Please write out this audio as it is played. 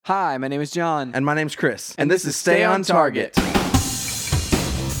Hi, my name is John. And my name's Chris. And this is Stay on Target.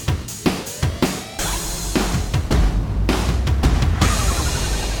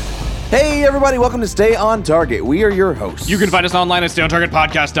 Hey, everybody, welcome to Stay on Target. We are your hosts. You can find us online at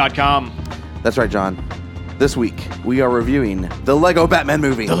StayOnTargetPodcast.com. That's right, John. This week, we are reviewing the Lego Batman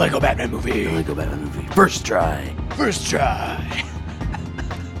movie. The Lego Batman movie. Lego Batman movie. First try. First try.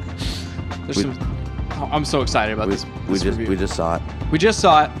 I'm so excited about this. We just saw it We just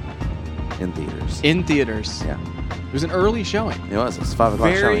saw it in theaters. in theaters. Yeah, It was an early showing. it was. It's 5 o'clock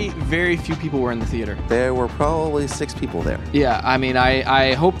Very, showing. very few people were in the theater. There were probably 6 people there. Yeah, I mean,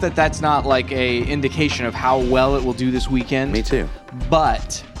 I hope that that's not like a indication of how well it will do this weekend. Me too.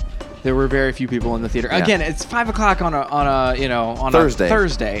 But there were very few people in the theater. Yeah. Again, it's 5 o'clock on a Thursday. a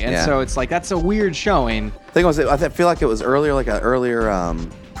Thursday, and Yeah. so it's like that's a weird showing. Thing was, I feel like it was earlier, like an earlier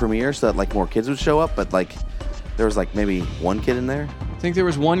premiere, so that like more kids would show up. But like, there was like maybe one kid in there. I think there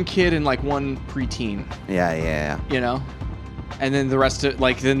was one kid and like one preteen. Yeah. You know, and then the rest of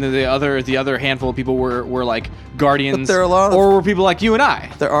like then the other handful of people were like guardians, But there are a lot of- or were people like you and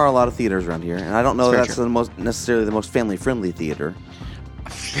I. There are a lot of theaters around here, and I don't know That's that's very the most necessarily the most family friendly theater.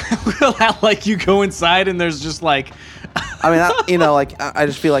 Will that like you go inside and there's just like I mean, I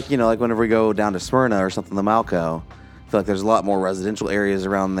just feel like like whenever we go down to Smyrna or something, the Malco, I feel like there's a lot more residential areas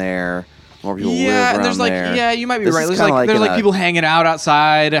around there. More people live around and there's like there. you might be This right. is There's kinda like there's in like a- people hanging out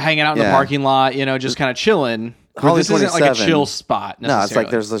outside, hanging out in the Yeah. parking lot, just kind of chilling. But Holly this isn't like a 27. chill spot. No, it's like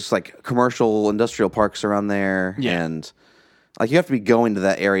necessarily. there's just like commercial industrial parks around there, Yeah. and like you have to be going to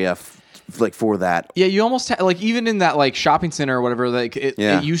that area like for that. Yeah, you almost like even in that like shopping center or whatever. Like it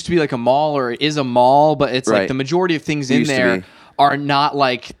used to be like a mall, or it is a mall, but it's Right. like the majority of things It in used to there be. are not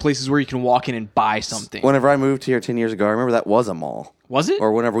like places where you can walk in and buy something. Whenever I moved here 10 years ago, I remember that was a mall. Was it?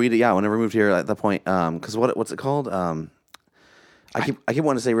 Or whenever we moved here at that point, because what's it called? I keep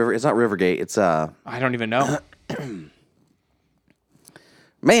wanting to say River. It's not Rivergate. It's I don't even know.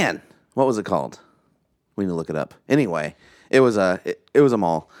 Man, what was it called? We need to look it up. Anyway, it was a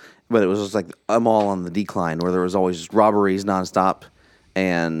mall, but it was just like a mall on the decline where there was always just robberies nonstop,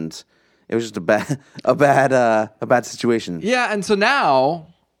 and it was just a bad situation. Yeah, and so now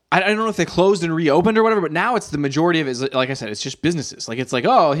I don't know if they closed and reopened or whatever, but now it's the majority of it is, like I said, it's just businesses. Like it's like,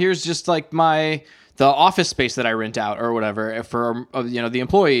 oh, here's just like the office space that I rent out or whatever for the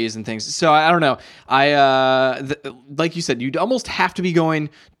employees and things. So I don't know. Like you said, you'd almost have to be going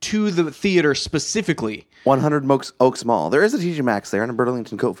to the theater specifically. 100 Oaks Mall. There is a TJ Maxx there and a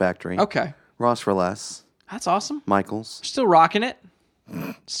Burlington Coat Factory. Okay, Ross for Less. that's awesome. Michaels. Still rocking it.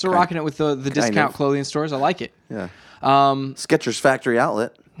 Still rocking it with the discount of. clothing stores. I like it. Yeah. Skechers Factory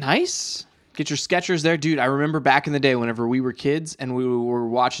Outlet. Nice. Get your Skechers there. Dude, I remember back in the day whenever we were kids and we were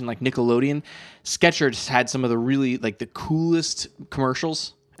watching like Nickelodeon, Skechers had some of the really like the coolest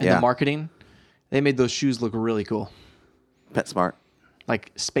commercials and Yeah. the marketing. They made those shoes look really cool. PetSmart.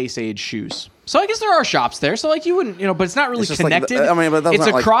 Like space age shoes. So I guess there are shops there. So like you wouldn't, but it's not really It's just like connected. but those it's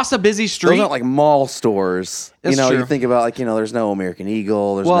aren't across a busy Those street. aren't like mall stores. That's You true. think about like, there's no American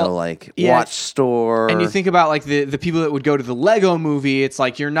Eagle. There's Well, no like yeah. watch store. And you think about like the people that would go to the Lego movie, it's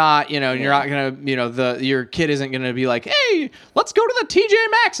like you're not gonna, your kid isn't gonna be like, hey, let's go to the TJ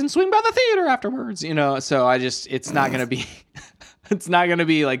Maxx and swing by the theater afterwards, So it's not gonna be, it's not gonna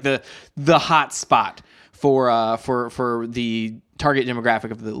be like the hot spot for the target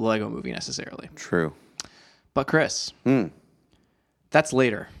demographic of the Lego movie necessarily. True. But Chris, that's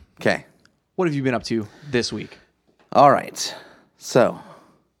later. Okay. What have you been up to this week? All right. So,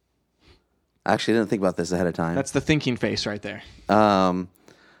 I actually didn't think about this ahead of time. That's the thinking face right there.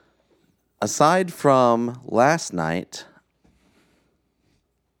 Aside from last night,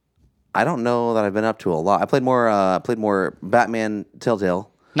 I don't know that I've been up to a lot. I played more Batman Telltale.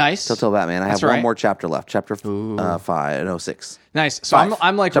 Nice. Telltale Batman. I That's have one right. more chapter left. Chapter 5. No, 6. Nice. So Five.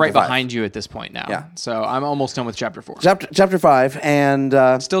 I'm like Chapter right 5. behind you at this point now. Yeah. So I'm almost done with chapter 4. Chapter 5,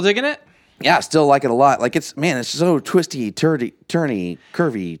 and Still digging it? yeah, I still like it a lot. Like it's so twisty, turny,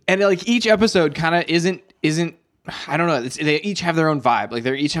 curvy. And like each episode kind of isn't I don't know. They each have their own vibe. Like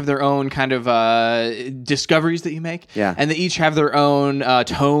they each have their own kind of discoveries that you make. Yeah. And they each have their own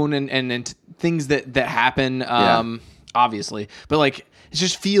tone and things that happen. Obviously, but like it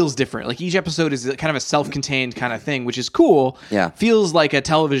just feels different. Like each episode is kind of a self-contained kind of thing, which is cool. Yeah. Feels like a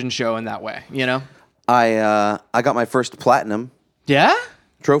television show in that way. I got my first platinum Yeah.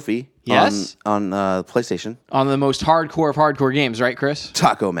 trophy. Yes. On PlayStation. On the most hardcore of hardcore games, right, Chris?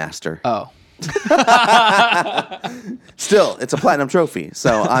 Taco Master. Oh. Still, it's a platinum trophy,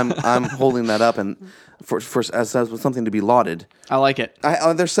 so I'm holding that up and for as something to be lauded. I like it.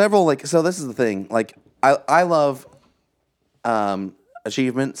 There's several so this is the thing. Like I love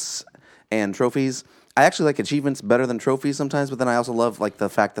achievements and trophies. I actually like achievements better than trophies sometimes, but then I also love like the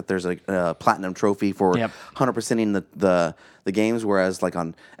fact that there's a platinum trophy for 100%ing the games, whereas like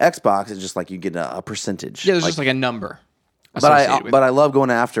on Xbox, it's just like you get a percentage. Yeah, there's just like a number. But I love going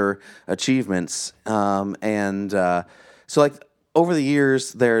after achievements, so like over the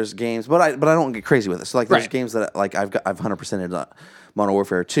years there's games, but I don't get crazy with it. So like there's games that like I've 100%ed Modern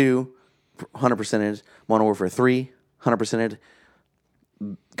Warfare 2, 100%ed Modern Warfare 3, 100%ed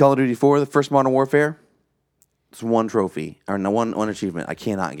Call of Duty 4, the first Modern Warfare. It's one trophy or no one achievement I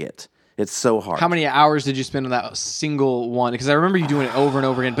cannot get. It's so hard. How many hours did you spend on that single one? Because I remember you doing it over and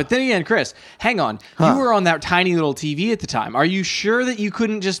over again. But then again, Chris, hang on. You were on that tiny little TV at the time. Are you sure that you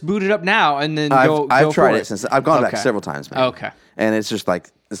couldn't just boot it up now and then go I've tried for it since. I've gone back several times, man. Okay. And it's just like,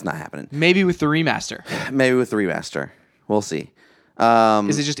 it's not happening. Maybe with the remaster. Maybe with the remaster. We'll see.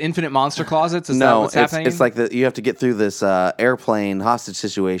 Is it just infinite monster closets? Is that what's happening? It's like you have to get through this airplane hostage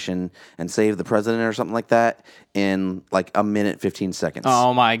situation and save the president or something like that in like a minute, 15 seconds.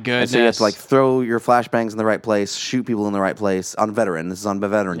 Oh my goodness! And so you have to like throw your flashbangs in the right place, shoot people in the right place on veteran. This is on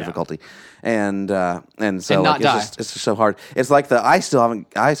veteran difficulty, and so like, it's just so hard. It's like I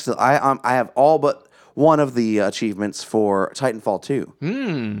have all but one of the achievements for Titanfall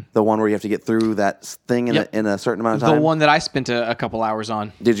 2. The one where you have to get through that thing in a certain amount of time. The one that I spent a couple hours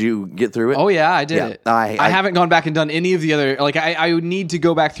on. Did you get through it? Oh, yeah, I did it. I haven't gone back and done any of the other... Like, I would need to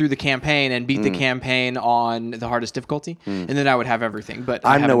go back through the campaign and beat the campaign on the hardest difficulty, and then I would have everything. But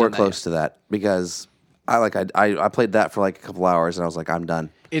I'm nowhere close to that because I played that for like a couple hours, and I was like, I'm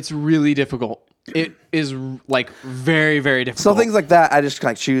done. It's really difficult. It is like very, very difficult. So things like that, I just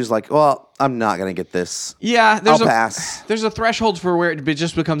kind of choose like, well, I'm not going to get this. Yeah, I'll pass. There's a threshold for where it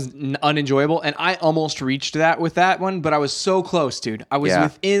just becomes unenjoyable, and I almost reached that with that one, but I was so close, dude. I was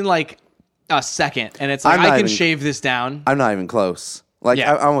within like a second, and it's like I can shave this down. I'm not even close. Like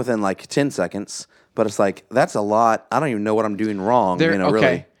I'm within like 10 seconds, but it's like that's a lot. I don't even know what I'm doing wrong.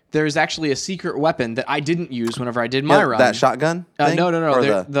 Really. There's actually a secret weapon that I didn't use whenever I did my run. That shotgun thing? No.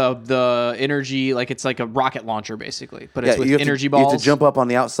 The energy, like it's like a rocket launcher basically, but it's with energy balls. You have to jump up on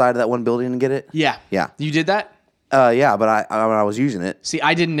the outside of that one building and get it? Yeah. You did that? Yeah, but I was using it. See,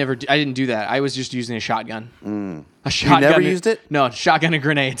 I didn't do that. I was just using a shotgun. A shotgun. You never used it? No, shotgun and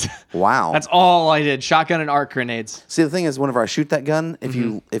grenades. Wow. That's all I did. Shotgun and arc grenades. See, the thing is, whenever I shoot that gun, if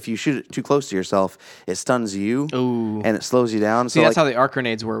you shoot it too close to yourself, it stuns you. Ooh. And it slows you down. See, that's how the arc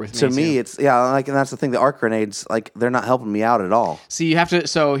grenades were with me. To me, it's and that's the thing. The arc grenades, like, they're not helping me out at all. See, you have to.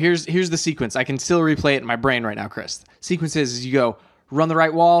 So here's the sequence. I can still replay it in my brain right now, Chris. Sequence is you go run the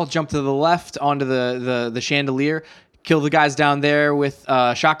right wall, jump to the left onto the chandelier. Kill the guys down there with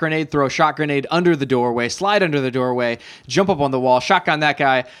a shot grenade, throw a shot grenade under the doorway, slide under the doorway, jump up on the wall, shotgun that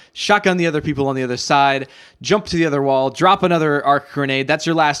guy, shotgun the other people on the other side, jump to the other wall, drop another arc grenade. That's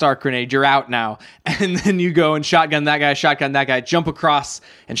your last arc grenade. You're out now. And then you go and shotgun that guy, jump across,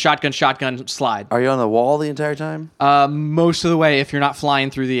 and shotgun, slide. Are you on the wall the entire time? Most of the way if you're not flying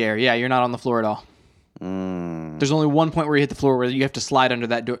through the air. Yeah, you're not on the floor at all. There's only one point where you hit the floor where you have to slide under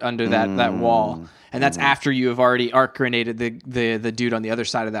that wall. And that's after you have already arc grenaded the dude on the other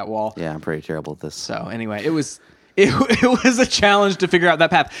side of that wall. Yeah, I'm pretty terrible at this. So anyway, it was a challenge to figure out that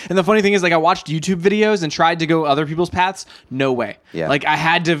path. And the funny thing is, like, I watched YouTube videos and tried to go other people's paths. No way. Yeah. Like, I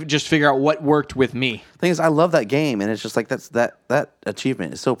had to just figure out what worked with me. The thing is, I love that game, and it's just like that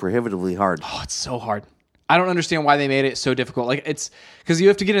achievement is so prohibitively hard. Oh, it's so hard. I don't understand why they made it so difficult. Like, it's because you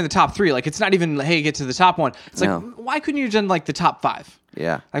have to get in the top 3. Like, it's not even, hey, get to the top 1. It's like, why couldn't you have done like the top 5?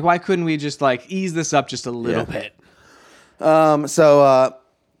 Yeah. Like, why couldn't we just like ease this up just a little bit? Got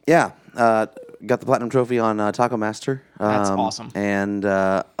the platinum trophy on Taco Master. That's awesome. And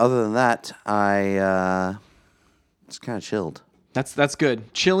other than that, I just kind of chilled. That's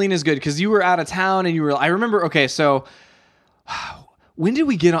good. Chilling is good because you were out of town and I remember. Okay, so when did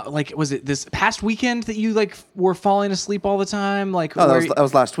we get on? Like, was it this past weekend that you like were falling asleep all the time? Like, that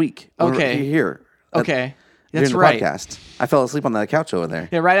was last week. Okay, here. Okay. That's during the right. Podcast. I fell asleep on that couch over there.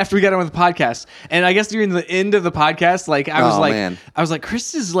 Yeah, right after we got on with the podcast. And I guess during the end of the podcast, like I was like,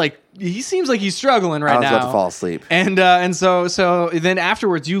 Chris is like, he seems like he's struggling right now. I was about to fall asleep. And so then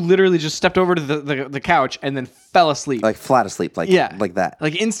afterwards, you literally just stepped over to the couch and then fell asleep. Like flat asleep, like that.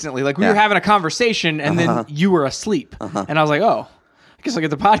 Like instantly. Like we were having a conversation and then you were asleep. And I was like, oh, I guess I'll get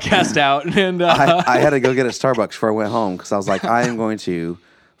the podcast out. And I had to go get a Starbucks before I went home because I was like, I am going to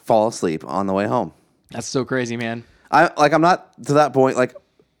fall asleep on the way home. That's so crazy, man. I'm not to that point like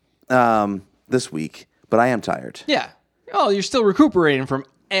this week, but I am tired. Yeah. Oh, you're still recuperating from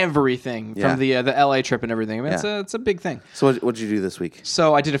everything from the LA trip and everything. I mean, it's a big thing. So what'd you do this week?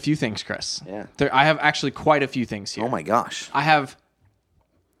 So I did a few things, Chris. Yeah. I have actually quite a few things here. Oh my gosh. I have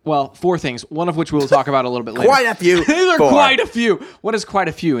Well, 4 things, one of which we will talk about a little bit later. Quite a few. These are 4. quite a few. What is quite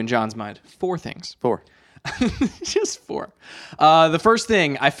a few in John's mind? 4 things. 4. Just 4. The first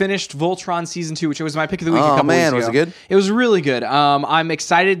thing, I finished Voltron Season 2, which was my pick of the week a couple weeks ago. Was it good? It was really good. I'm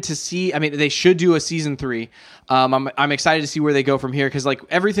excited to see, I mean, they should do a Season 3. I'm excited to see where they go from here, because like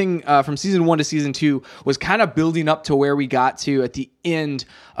everything from Season 1 to Season 2 was kind of building up to where we got to at the end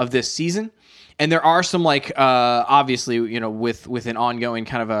of this season. And there are some like obviously, you know, with an ongoing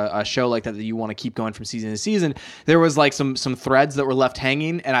kind of a show like that you want to keep going from season to season. There was like some threads that were left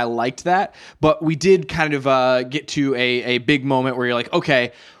hanging, and I liked that. But we did kind of get to a big moment where you're like,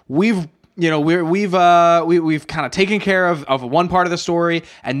 okay, we've kind of taken care of one part of the story,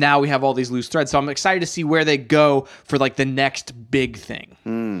 and now we have all these loose threads. So I'm excited to see where they go for like the next big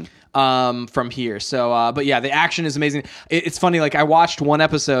thing. From here. So, but yeah, the action is amazing. It's funny. Like I watched one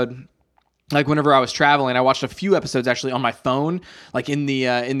episode. Like whenever I was traveling, I watched a few episodes actually on my phone, like in the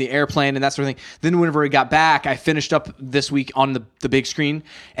airplane and that sort of thing. Then whenever we got back, I finished up this week on the big screen,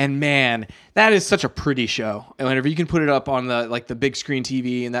 and man, that is such a pretty show. And whenever you can put it up on the big screen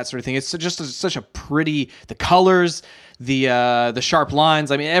TV and that sort of thing, it's just such a pretty, the colors, the sharp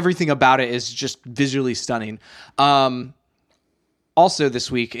lines. I mean, everything about it is just visually stunning. Also this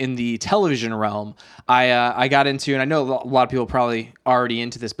week in the television realm, I got into, and I know a lot of people probably already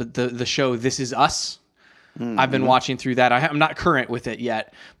into this, but the show This Is Us. Mm-hmm. I've been watching through that. I'm not current with it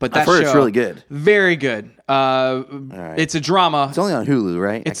yet, but that show, it's really good. Very good. Right. It's a drama. It's only on Hulu,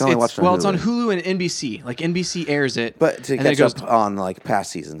 right? I can only watch it on Hulu. It's on Hulu and NBC. Like NBC airs it, but to catch up on like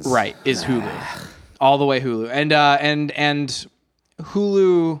past seasons, right? Is Hulu all the way Hulu, and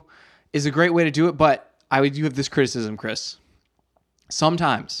Hulu is a great way to do it. But I do have this criticism, Chris.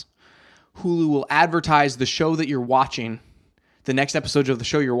 Sometimes Hulu will advertise the show that you're watching, the next episode of the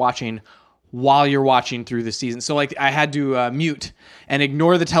show you're watching, while you're watching through the season. So like I had to mute and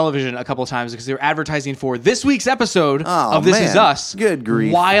ignore the television a couple of times because they were advertising for this week's episode of This Is Us. Good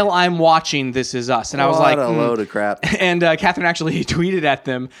grief. While I'm watching This Is Us. And I was like, what a load of crap. And Catherine actually tweeted at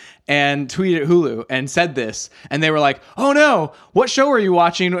them and tweeted at Hulu and said this. And they were like, oh no, what show are you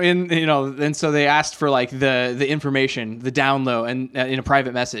watching? And so they asked for like the information, the download, and in a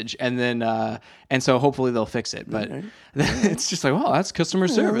private message. And then, and so hopefully they'll fix it. But it's just like, well, that's customer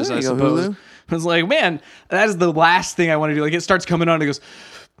service, I suppose. Hulu. I was like, man, that is the last thing I want to do. Like, it starts coming on, and it goes,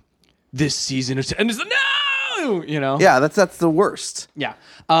 this season is, and it's like, no, you know? Yeah, that's the worst. Yeah.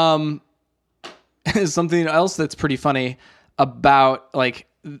 Something else that's pretty funny about like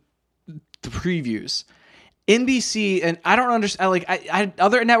the previews. NBC, and I don't understand, like I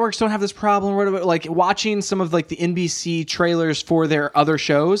other networks don't have this problem. Like watching some of like the NBC trailers for their other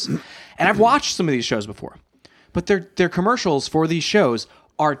shows, and I've watched some of these shows before, but their commercials for these shows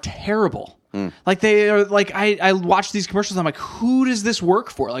are terrible. Like they are like I watch these commercials. I'm like, who does this work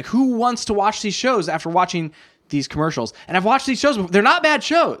for? Like who wants to watch these shows after watching these commercials? And I've watched these shows before. They're not bad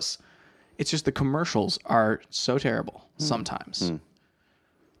shows. It's just the commercials are so terrible sometimes.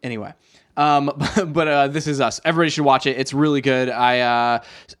 Anyway, but This Is Us. Everybody should watch it. It's really good.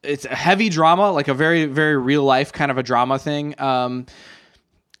 It's a heavy drama, like a very, very real life kind of a drama thing.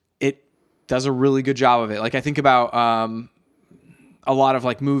 It does a really good job of it. Like I think about a lot of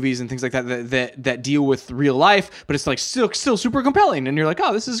like movies and things like that deal with real life, but it's like still super compelling, and you're like,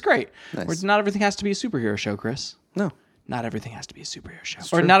 oh, this is great. Nice. Whereas not everything has to be a superhero show, Chris. No. Not everything has to be a superhero show.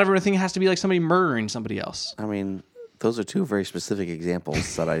 That's Or true. not everything has to be like somebody murdering somebody else. I mean, those are two very specific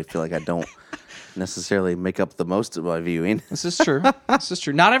examples that I feel like I don't necessarily make up the most of my viewing. This is true. This is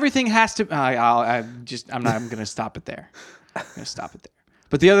true. Not everything has to. I'm going to stop it there. I'm going to stop it there.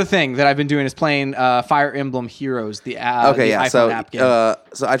 But the other thing that I've been doing is playing Fire Emblem Heroes, the iPhone app game.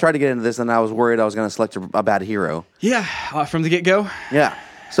 So I tried to get into this, and I was worried I was going to select a bad hero. Yeah, from the get-go. Yeah.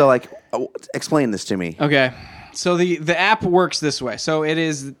 So like, explain this to me. Okay. So the app works this way. So it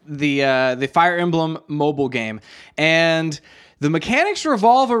is the Fire Emblem mobile game, and the mechanics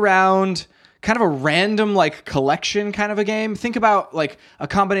revolve around kind of a random like collection kind of a game. Think about like a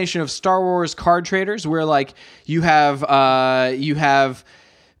combination of Star Wars card traders, where like you have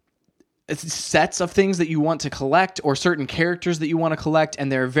sets of things that you want to collect, or certain characters that you want to collect,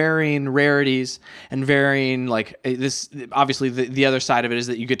 and there are varying rarities and varying like this. Obviously, the other side of it is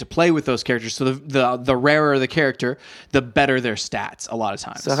that you get to play with those characters. So the rarer the character, the better their stats. A lot of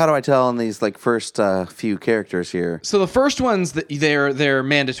times. So how do I tell on these like first few characters here? So the first ones that they're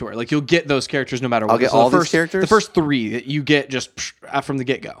mandatory. Like you'll get those characters no matter what. I'll get so all these characters. The first 3 that you get just from the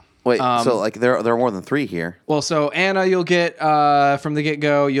get go. Wait, so like there are more than 3 here. Well, so Anna, you'll get from the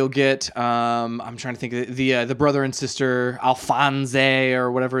get-go. You'll get I'm trying to think of the brother and sister Alphonse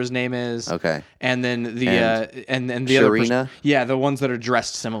or whatever his name is. Okay. And then the and the other person, the ones that are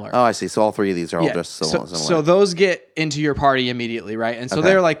dressed similar. Oh, I see. So all 3 of these are all dressed similar. So those get into your party immediately, right? And so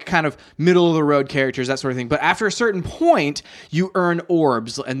they're like kind of middle of the road characters, that sort of thing. But after a certain point, you earn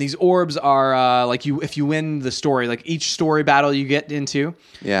orbs, and these orbs are like if you win the story, like each story battle you get into,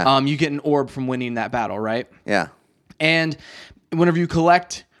 you get an orb from winning that battle, right? Yeah. And whenever you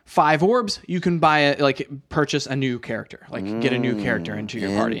collect 5 orbs, you can purchase a new character, get a new character into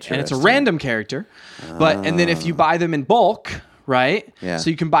your party, and it's a random character. And then if you buy them in bulk, right? Yeah. So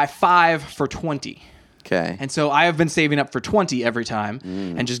you can buy 5 for 20. Okay. And so I have been saving up for 20 every time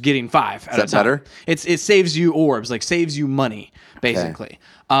and just getting 5 at a time. Is that better? It saves you orbs, like saves you money, basically.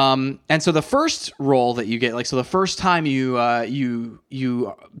 And so the first roll that you get, like, so the first time you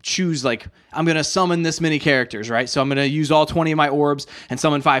choose, like, I'm going to summon this many characters, right? So I'm going to use all 20 of my orbs and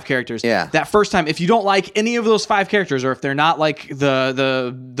summon 5 characters. Yeah. That first time, if you don't like any of those 5 characters, or if they're not like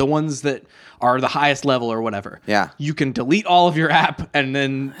the ones that are the highest level or whatever, you can delete all of your app and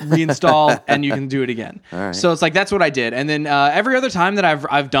then reinstall and you can do it again. All right. So it's like, that's what I did. And then every other time that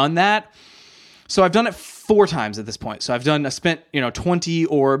I've done that, so I've done it 4 times at this point. So I spent 20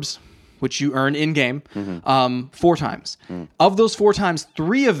 orbs, which you earn in game, 4 times. Of those 4 times,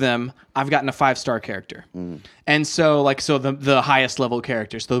 3 of them I've gotten a 5-star character, and so the highest level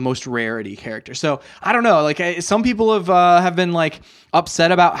characters, the most rarity character. So I don't know, like some people have been like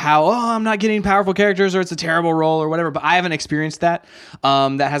upset about how I'm not getting powerful characters or it's a terrible roll or whatever, but I haven't experienced that.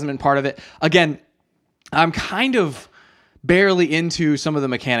 That hasn't been part of it. Again, I'm kind of barely into some of the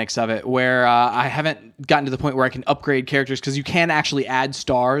mechanics of it, where I haven't gotten to the point where I can upgrade characters, because you can actually add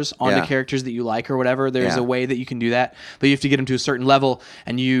stars onto characters that you like or whatever. There's a way that you can do that, but you have to get them to a certain level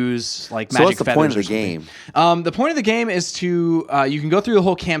and use like magic feathers. So what's the point of the game? The point of the game is to you can go through the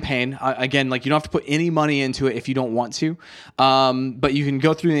whole campaign. Again, like, you don't have to put any money into it if you don't want to, but you can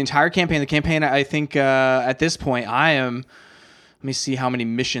go through the entire campaign. The campaign, I think at this point, let me see how many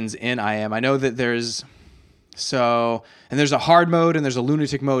missions in I am. I know that there's a hard mode and there's a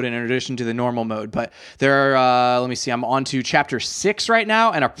lunatic mode in addition to the normal mode. But there are, let me see, I'm on to chapter 6 right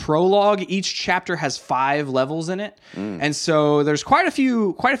now, and a prologue. Each chapter has 5 levels in it. And so there's quite a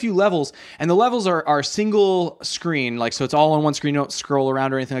few levels, and the levels are single screen, like, so it's all on one screen. You don't scroll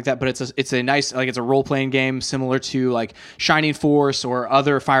around or anything like that, but it's a nice, like, it's a role-playing game similar to like Shining Force or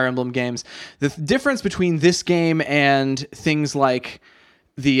other Fire Emblem games. The difference between this game and things like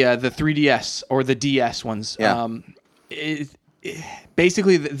the 3DS or the DS ones,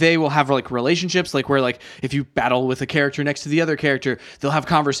 basically they will have like relationships, like where, like, if you battle with a character next to the other character, they'll have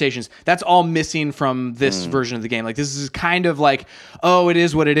conversations. That's all missing from this version of the game. Like, this is kind of like, it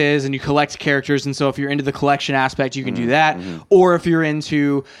is what it is, and you collect characters, and so if you're into the collection aspect, you can do that. Or if you're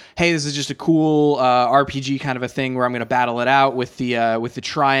into, hey, this is just a cool RPG kind of a thing where I'm going to battle it out with the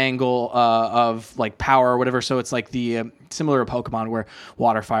triangle of like power or whatever. So it's like the similar to Pokemon, where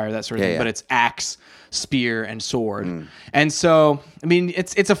water, fire, that sort of thing, but it's axe, spear, and sword. And so, I mean,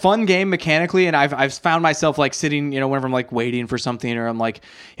 it's a fun game mechanically, and I've found myself like sitting, whenever I'm like waiting for something, or I'm like,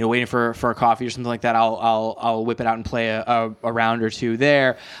 waiting for a coffee or something like that, I'll whip it out and play a round or two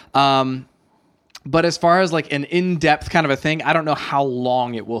there. But as far as like an in-depth kind of a thing, I don't know how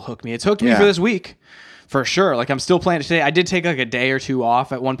long it will hook me. It's hooked me for this week, for sure. Like, I'm still playing it today. I did take like a day or 2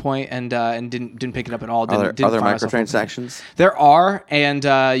 off at one point, and didn't pick it up at all. Are there microtransactions? There are, and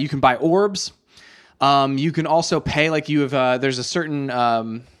you can buy orbs. You can also pay, like, you have there's a certain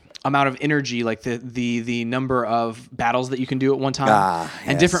amount of energy, like the number of battles that you can do at one time,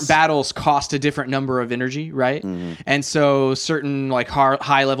 and different battles cost a different number of energy, right? And so certain like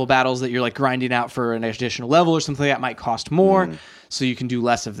high level battles that you're like grinding out for an additional level or something like that might cost more, so you can do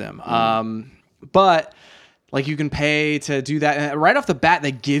less of them. But like, you can pay to do that, and right off the bat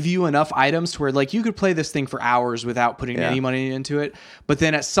they give you enough items to where, like, you could play this thing for hours without putting any money into it. But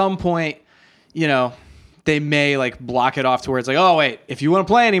then at some point, they may like block it off to where it's like, oh wait, if you want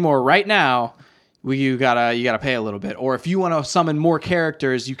to play anymore right now, you gotta pay a little bit. Or if you want to summon more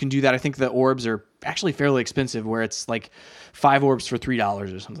characters, you can do that. I think the orbs are actually fairly expensive, where it's like 5 orbs for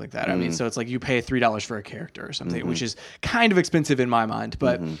 $3 or something like that. I mean, so it's like you pay $3 for a character or something, which is kind of expensive in my mind.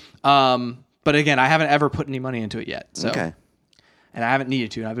 But but again, I haven't ever put any money into it yet. So, and I haven't needed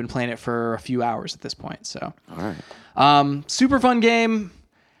to. And I've been playing it for a few hours at this point. So, all right, super fun game.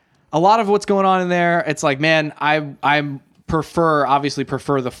 A lot of what's going on in there. It's like, man, I'm obviously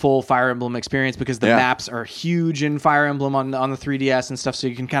prefer the full Fire Emblem experience because the maps are huge in Fire Emblem on the 3DS and stuff. So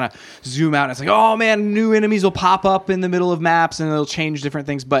you can kind of zoom out and it's like, oh man, new enemies will pop up in the middle of maps and it'll change different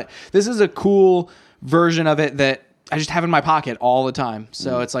things. But this is a cool version of it that I just have in my pocket all the time.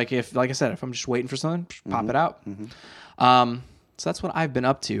 So it's like, like I said, if I'm just waiting for something, pop it out. So that's what I've been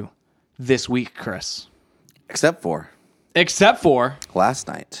up to this week, Chris. Except for last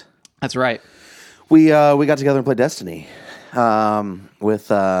night. That's right. We got together and played Destiny with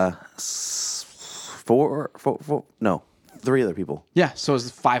three other people. Yeah, so it was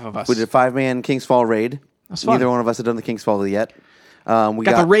 5 of us. We did a 5-man King's Fall raid. That's fun. Neither one of us had done the King's Fall yet. We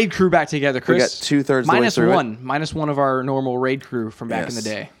got the raid crew back together, Chris. We got 2/3 the way through it. Minus one of our normal raid crew from back in the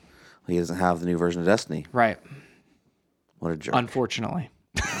day. He doesn't have the new version of Destiny. Right. What a jerk. Unfortunately.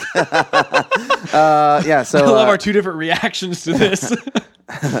 So I love our 2 different reactions to this.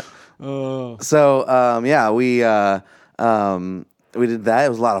 We did that. It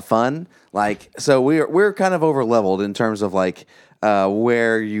was a lot of fun. Like, so we're kind of over leveled in terms of like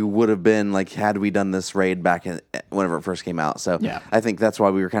where you would have been like had we done this raid back whenever it first came out. So I think that's why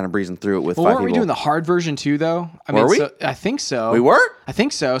we were kind of breezing through it with 5 people. Weren't we doing the hard version too, though? Were we? I think so. We were? I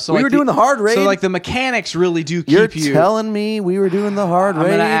think so. So we were doing the hard raid? So like the mechanics really do keep You're you... telling me we were doing the hard raid? I'm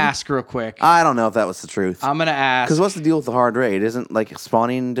going to ask real quick. I don't know if that was the truth. I'm going to ask. Because what's the deal with the hard raid? Isn't like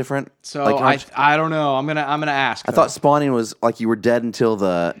spawning different? So like, I don't know. I'm gonna ask. I thought spawning was like you were dead until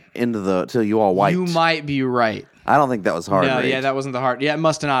the end of till you all wiped. You might be right. I don't think that was hard raid. Yeah, that wasn't the hard. Yeah, it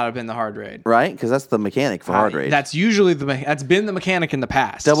must not have been the hard raid. Right? Because that's the mechanic for hard raid. That's usually that's been the mechanic in the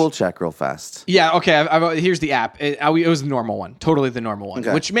past. Double check real fast. Yeah. Okay. Here's the app. It was the normal one. Totally the normal one,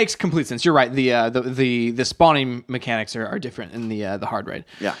 which makes complete sense. You're right. The spawning mechanics are different in the hard raid.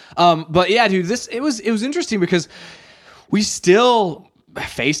 Yeah. But yeah, dude, it was interesting because we still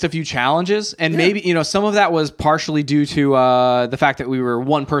faced a few challenges, and maybe some of that was partially due to the fact that we were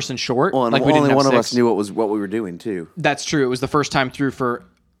one person short. Well, and like we only didn't have one 6. of us knew what we were doing too. That's true. It was the first time through for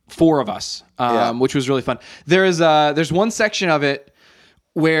 4 of us, which was really fun. There's one section of it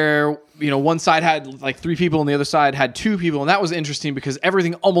where one side had like 3 people and the other side had 2 people, and that was interesting because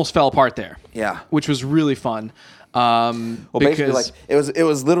everything almost fell apart there. Yeah, which was really fun. Basically, like it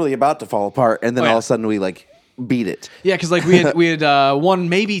was literally about to fall apart, and then all of a sudden we like beat it. Yeah, because like we had one,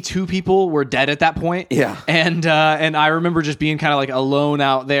 maybe 2 people were dead at that point. Yeah, and I remember just being kind of like alone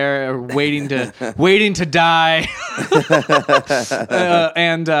out there, waiting to die.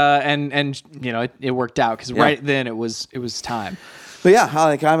 And it worked out because right then it was time. But yeah,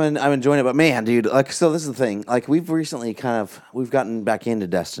 I'm enjoying it. But man, dude, like, so this is the thing. Like, we've recently we've gotten back into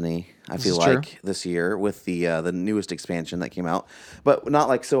Destiny. I feel like this year with the newest expansion that came out, but not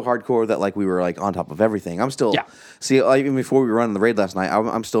like so hardcore that like we were like on top of everything. I'm still even before we were running the raid last night,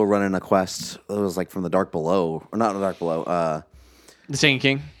 I'm still running a quest that was like from the Dark Below, or not the Dark Below, the Taken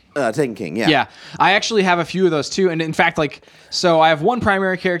King. Taken King, yeah. Yeah, I actually have a few of those too, and in fact, like, so I have one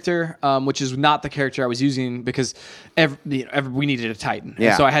primary character, which is not the character I was using because we needed a Titan, yeah.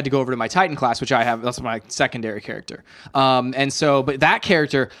 And so I had to go over to my Titan class, which I have. That's my secondary character, but that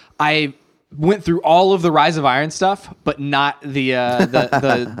character I went through all of the Rise of Iron stuff, but not the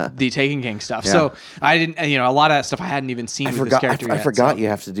Taken King stuff. Yeah. So I didn't, a lot of that stuff I hadn't even seen with this character yet. I forgot you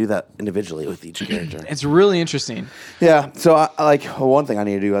have to do that individually with each character. It's really interesting. Yeah. So one thing I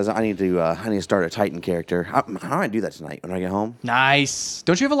need to do is I need to start a Titan character. How do I do that tonight when I get home? Nice.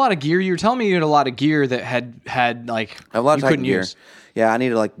 Don't you have a lot of gear? You were telling me you had a lot of gear that had like I have a lot of Titan gear. Use. Yeah, I need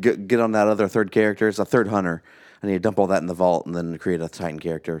to like get on that other third character. It's a third hunter. I need to dump all that in the vault and then create a Titan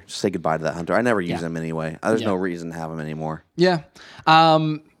character. Just say goodbye to that hunter. I never use him anyway. There's no reason to have him anymore. Yeah.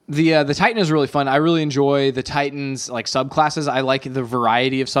 The Titan is really fun. I really enjoy the Titans like subclasses. I like the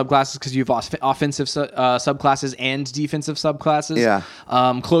variety of subclasses because you have offensive subclasses and defensive subclasses. Yeah.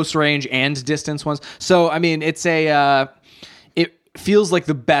 Close range and distance ones. So I mean, it's it feels like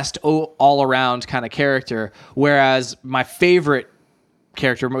the best all around kind of character. Whereas my favorite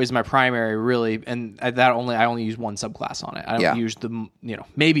character is my primary, really, and I only use one subclass on it. I don't use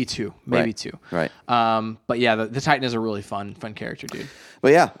maybe two. Right. But yeah, the Titan is a really fun character, dude.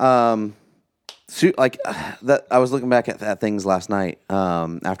 But yeah, that I was looking back at things last night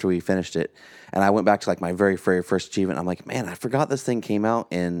after we finished it, and I went back to like my very, very first achievement. I'm like, man, I forgot this thing came out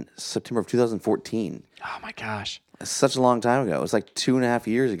in September of 2014. Oh my gosh, it's such a long time ago. It was like 2.5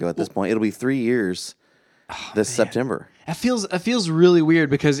 years ago at this point. It'll be 3 years this September. It feels really weird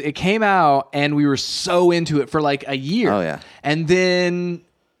because it came out and we were so into it for like a year. Oh yeah, and then.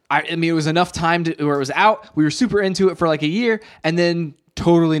 I mean, it was enough time where it was out. We were super into it for like a year, and then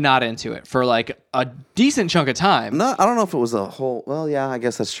totally not into it for like a decent chunk of time. No, I don't know if it was a whole. Well, yeah, I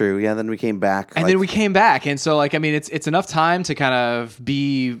guess that's true. Yeah, then we came back, And then we came back, and so like I mean, it's enough time to kind of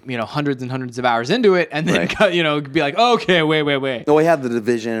be hundreds and hundreds of hours into it, and then be like, okay, wait. No, we had the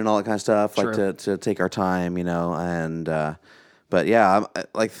division and all that kind of stuff, like True. to take our time, and but yeah,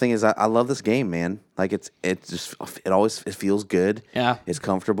 like the thing is, I love this game, man. Like it feels good. Yeah. It's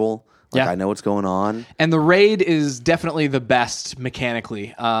comfortable. Like Yeah. I know what's going on. And the raid is definitely the best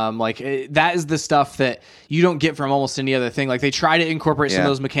mechanically. That is the stuff that you don't get from almost any other thing. Like they try to incorporate some of Yeah.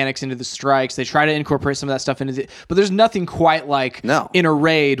 those mechanics into the strikes. They try to incorporate some of that stuff into but there's nothing quite like No. in a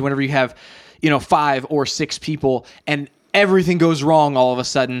raid whenever you have, 5 or 6 people and everything goes wrong all of a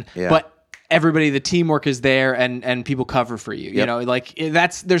sudden. Yeah. But everybody, the teamwork is there and people cover for you.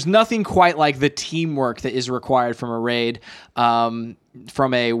 Yep. There's nothing quite like the teamwork that is required from a raid,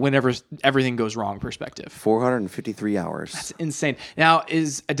 from a whenever everything goes wrong perspective. 453 hours. It's insane. Now,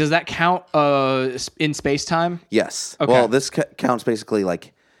 does that count in space time? Yes. Okay. Well, this counts basically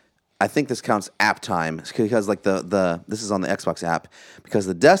like. I think this counts app time because like this is on the Xbox app because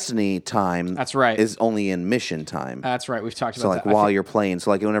the Destiny time That's right. is only in mission time. That's right. We've talked So about like that. while you're playing, so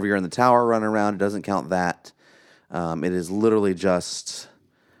like whenever you're in the tower running around, it doesn't count that. It is literally just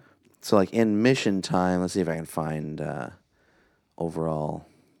so like in mission time. Let's see if I can find overall.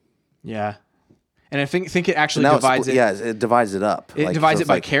 Yeah. And I think it actually Now divides it. Yeah, it divides it up. It Like, divides so it it's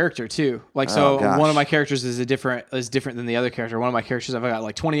by like- character too. Like Oh, gosh. one of my characters is different than the other character. One of my characters I've got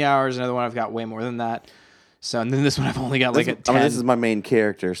like 20 hours. Another one I've got way more than that. So and then this one I've only got like a 10. I mean, this is my main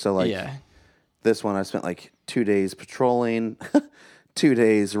character. So like yeah. this one, I spent like 2 days patrolling, 2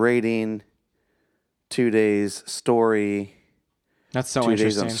 days raiding, 2 days story, That's so 2 days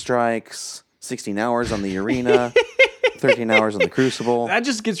interesting. on strikes, 16 hours on the arena, 13 hours on the crucible. That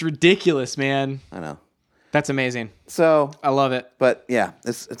just gets ridiculous, man. I know. That's amazing. So, I love it. but yeah,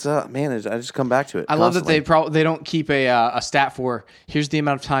 it's man. I just come back to it. I love that constantly. they don't keep a stat for here's the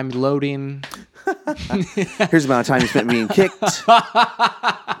amount of time loading. Here's the amount of time you spent being kicked.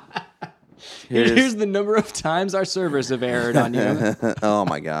 Here's the number of times our servers have errored on you. Oh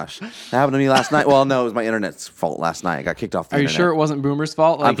my gosh, that happened to me last night. Well, no, it was my internet's fault last night. I got kicked off the Are you internet. sure it wasn't Boomer's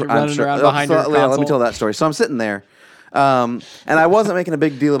fault? Like I'm running sure- around oh, behind so, your yeah, console? let me tell that story. So I'm sitting there, and I wasn't making a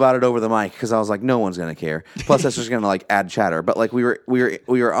big deal about it over the mic because I was like, no one's gonna care. Plus, that's just gonna like add chatter. But like we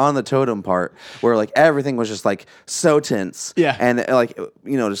were on the totem part where like everything was just like so tense. Yeah. and like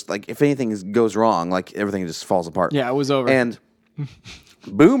just like if anything goes wrong, like everything just falls apart. Yeah, it was over. And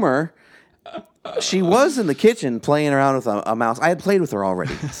Boomer. She was in the kitchen playing around with a mouse. I had played with her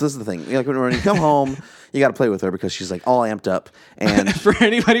already. So this is the thing. Like when you come home, you got to play with her because she's like all amped up. And For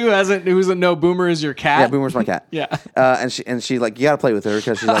anybody who doesn't know, Boomer is your cat. yeah, Boomer's my cat. Yeah. And she like you got to play with her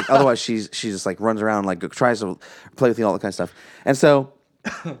because she's like otherwise she just like runs around like tries to play with you all that kind of stuff. And so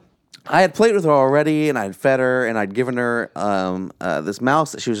I had played with her already, and I'd fed her, and I'd given her this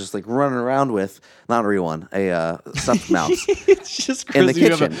mouse that she was just like running around with. Not a real one, a stuffed mouse. It's just In the crazy. You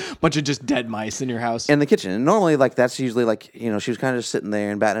have kitchen. a bunch of just dead mice in your house. In the kitchen. And normally, like, that's usually, like, she was kind of just sitting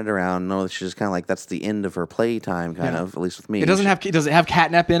there and batting it around. No, she's just kind of like, that's the end of her playtime, kind of, at least with me. Does it have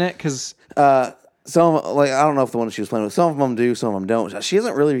catnip in it? Because Some, like, I don't know if the one she was playing with, some of them do, some of them don't. She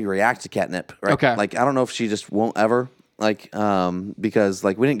doesn't really react to catnip, right? Okay. Like, I don't know if she just won't ever, like, because,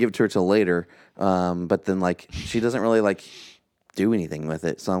 like, we didn't give it to her till later. But then, like, she doesn't really, like, do anything with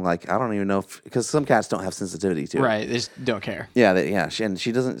it. So I'm like, I don't even know if, because some cats don't have sensitivity to it. right, they just don't care. Yeah, and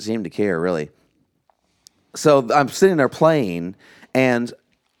she doesn't seem to care really. So I'm sitting there playing, and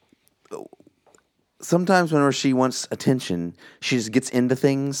sometimes whenever she wants attention, she just gets into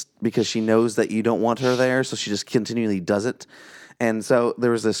things because she knows that you don't want her there, so she just continually does it. And so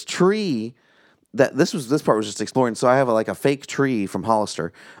there was this tree that this part was just exploring. So I have a fake tree from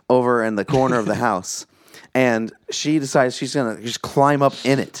Hollister over in the corner of the house. And she decides she's going to just climb up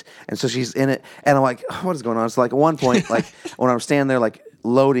in it. And so she's in it. And I'm like, what is going on? So like at one point, like when I'm standing there, like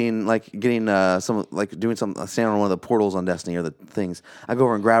loading, like getting doing something, standing on one of the portals on Destiny or the things, I go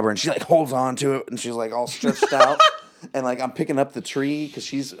over and grab her and she like holds on to it and she's like all stretched out. And like I'm picking up the tree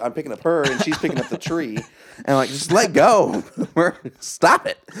because I'm picking up her and she's picking up the tree. And I'm like, just let go. Stop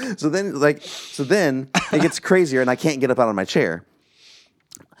it. So then it gets crazier and I can't get up out of my chair.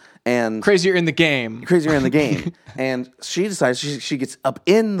 And Crazier in the game. And she decides she gets up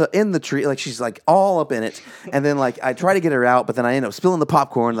in the tree, like she's like all up in it, and then like I try to get her out, but then I end up spilling the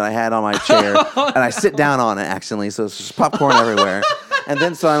popcorn that I had on my chair, and I sit down on it accidentally, so it's just popcorn everywhere. And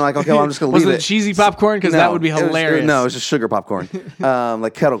then so I'm like, okay, well, I'm just gonna Was leave it cheesy popcorn? Because that would be hilarious. No, it was just sugar popcorn,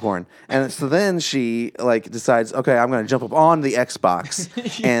 like kettle corn. And so then she like decides, okay, I'm gonna jump up on the Xbox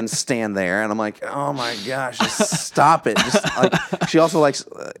and stand there. And I'm like, oh my gosh, just stop it. Just like she also likes.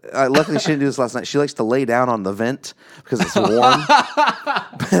 Luckily, she didn't do this last night. She likes to lay down on the vent because it's warm.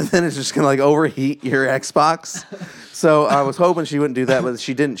 But then it's just gonna like overheat your Xbox. So I was hoping she wouldn't do that, but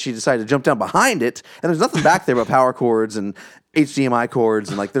she didn't. She decided to jump down behind it, and there's nothing back there but power cords and HDMI cords,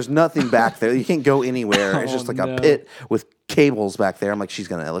 and like there's nothing back there. You can't go anywhere. It's just like a pit with cables back there. I'm like, she's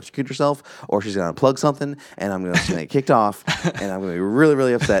gonna electrocute herself, or she's gonna plug something, and I'm gonna get kicked off, and I'm gonna be really,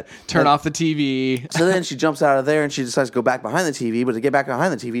 really upset. Turn off the TV. So then she jumps out of there, and she decides to go back behind the TV. But to get back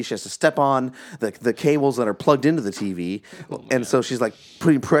behind the TV, she has to step on the cables that are plugged into the TV, and so she's like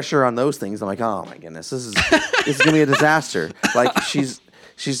putting pressure on those things. I'm like, oh my goodness, this is gonna be a disaster. Like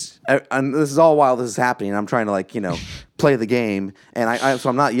and this is all while this is happening. I'm trying to like play the game, and so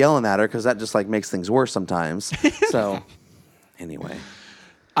I'm not yelling at her because that just like makes things worse sometimes. So anyway,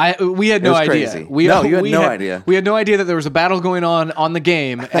 we had no idea. Crazy. You had no idea. We had no idea that there was a battle going on the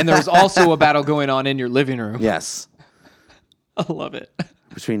game, and there was also a battle going on in your living room. Yes, I love it.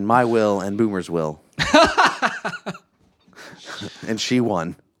 Between my will and Boomer's will, and she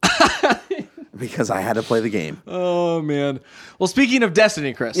won. Because I had to play the game. Oh, man. Well, speaking of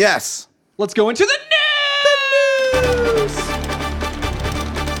Destiny, Chris. Yes. Let's go into the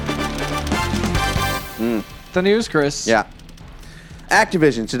news. The news, Chris. Yeah.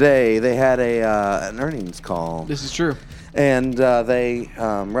 Activision today, they had an earnings call. This is true. And they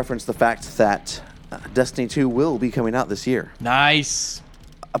referenced the fact that Destiny 2 will be coming out this year. Nice.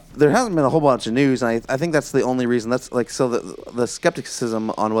 There hasn't been a whole bunch of news, and I think that's the only reason. That's like, so the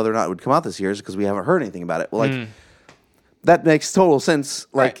skepticism on whether or not it would come out this year is because we haven't heard anything about it. Well, like that makes total sense.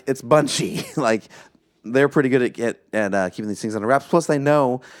 Like right. It's Bungie. Like they're pretty good at keeping these things under wraps. Plus, they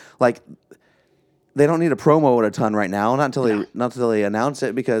know like they don't need to promo it a ton right now, not until they announce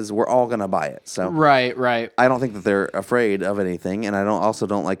it, because we're all gonna buy it. So right. I don't think that they're afraid of anything, and I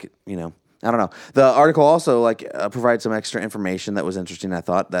don't like I don't know. The article also provides some extra information that was interesting. I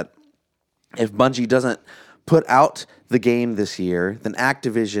thought that if Bungie doesn't put out the game this year, then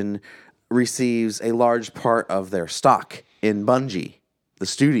Activision receives a large part of their stock in Bungie, the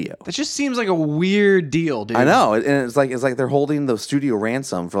studio. That just seems like a weird deal, dude. I know, and it's like they're holding the studio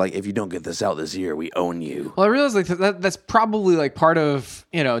ransom for like, if you don't get this out this year, we own you. Well, I realize like that's probably like part of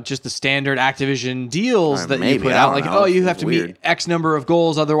just the standard Activision deals that you put out. Like, you have to meet X number of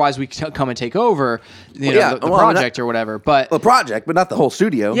goals, otherwise we come and take over the project or whatever. But the project, but not the whole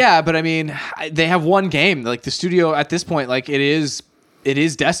studio. Yeah, but I mean, they have one game. Like the studio at this point, like it is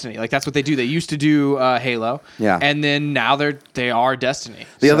Destiny. Like that's what they do. They used to do Halo. Yeah. And then now they are Destiny.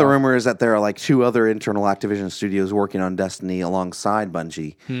 The other rumor is that there are like 2 other internal Activision studios working on Destiny alongside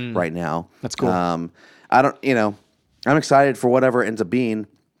Bungie right now. That's cool. I'm excited for whatever it ends up being.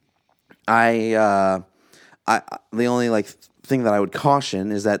 The only like thing that I would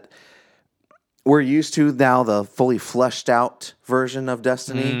caution is that we're used to now the fully fleshed out version of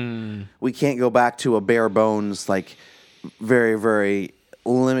Destiny. We can't go back to a bare bones like very, very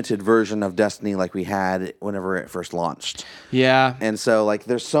limited version of Destiny like we had whenever it first launched. Yeah. And so like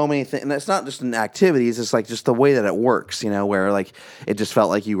there's so many things, and it's not just in activities, it's like just the way that it works, where like it just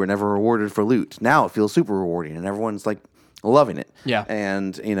felt like you were never rewarded for loot. Now it feels super rewarding and everyone's like loving it. Yeah.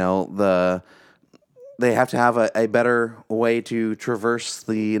 And they have to have a better way to traverse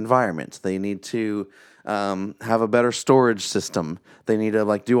the environment. They need to have a better storage system. They need to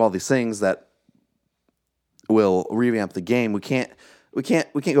like do all these things that will revamp the game. We can't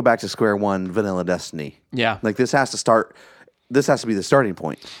go back to square one vanilla Destiny. Yeah. Like this has to be the starting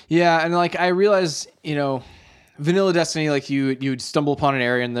point. Yeah, and like I realize, vanilla Destiny, like you'd stumble upon an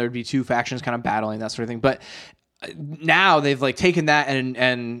area and there'd be 2 factions kind of battling, that sort of thing. But now they've like taken that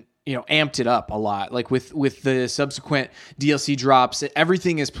and amped it up a lot. Like with the subsequent DLC drops,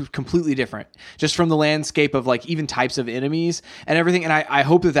 everything is completely different, just from the landscape of like even types of enemies and everything. And I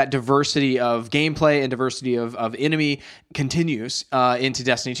hope that diversity of gameplay and diversity of enemy continues into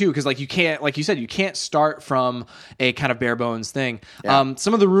Destiny 2, because like you can't, like you said, you can't start from a kind of bare bones thing. Yeah.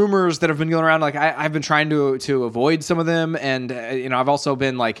 Some of the rumors that have been going around, like I've been trying to avoid some of them, and I've also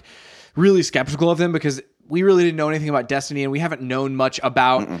been like really skeptical of them because we really didn't know anything about Destiny, and we haven't known much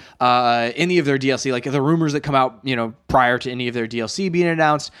about any of their DLC. Like the rumors that come out, prior to any of their DLC being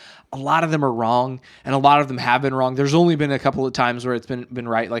announced, a lot of them are wrong, and a lot of them have been wrong. There's only been a couple of times where it's been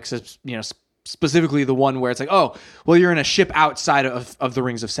right. Like specifically the one where it's like, oh, well, you're in a ship outside of the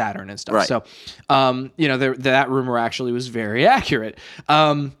Rings of Saturn and stuff. Right. So, that rumor actually was very accurate.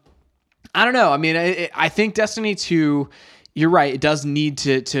 I don't know. I mean, I think Destiny 2 you're right. It does need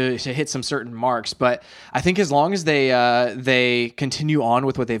to hit some certain marks, but I think as long as they continue on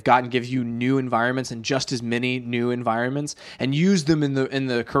with what they've got and give you new environments and just as many new environments and use them in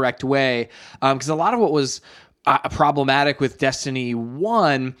the correct way, because a lot of what was problematic with Destiny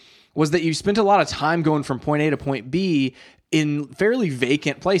 1 was that you spent a lot of time going from point A to point B in fairly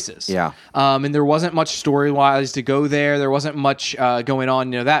vacant places. Yeah. And there wasn't much story-wise to go there. There wasn't much going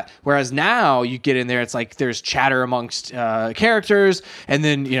on, that. Whereas now you get in there, it's like there's chatter amongst characters, and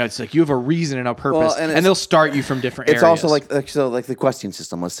then, it's like you have a reason and a purpose, Well, and they'll start you from different areas. It's also like the questing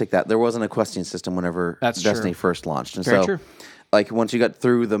system. Let's take that. There wasn't a questing system whenever That's Destiny true. first launched. And Very so, true. like, once you got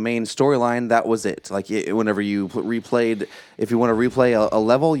through the main storyline, that was it. Like, whenever you replayed, if you want to replay a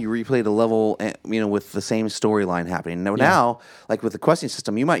level, you replayed a level, with the same storyline happening. Now, like with the questing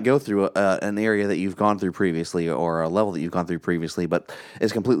system, you might go through an area that you've gone through previously or a level that you've gone through previously, but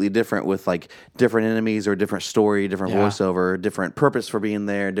it's completely different with like different enemies or different story, different voiceover, different purpose for being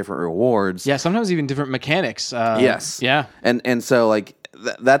there, different rewards. Yeah, sometimes even different mechanics. Yes. Yeah. And so like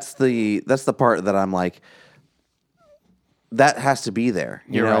that's the part that I'm like, that has to be there.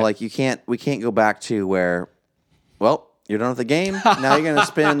 You You're know, right. like we can't go back to where, well, you're done with the game. Now you're going to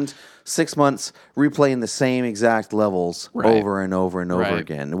spend 6 months replaying the same exact levels Right. over and over and over Right.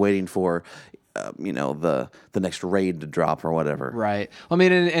 again, waiting for, the next raid to drop or whatever. Right. I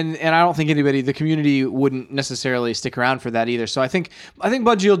mean, and I don't think the community wouldn't necessarily stick around for that either. So I think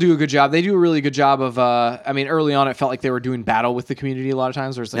Bungie will do a good job. They do a really good job of, early on it felt like they were doing battle with the community a lot of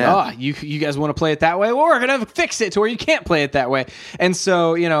times where it's like, you guys want to play it that way? Well, we're going to fix it to where you can't play it that way. And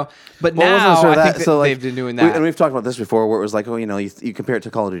so, but Well, now wasn't I that- think so, like, they've been doing that. and we've talked about this before, where it was like, you compare it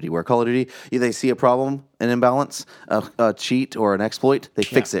to Call of Duty, where Call of Duty, they see a problem, an imbalance, a cheat or an exploit, they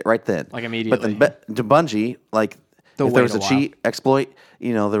fix it right then, Like immediately. But then to Bungie, like They'll if there wait was a a while. cheat, exploit,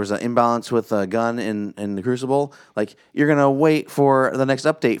 there was an imbalance with a gun in the Crucible, like you're gonna wait for the next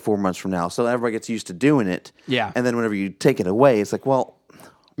update 4 months from now, so everybody gets used to doing it. Yeah. And then whenever you take it away, it's like, well,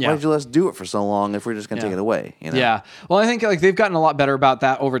 Yeah. why did you let us do it for so long if we're just gonna take it away? Yeah. Well, I think like they've gotten a lot better about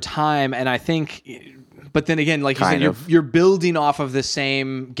that over time, and I think. But then again, like you Kind said, of. you're building off of the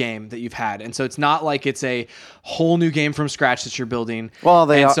same game that you've had, and so it's not like it's a whole new game from scratch that you're building. Well,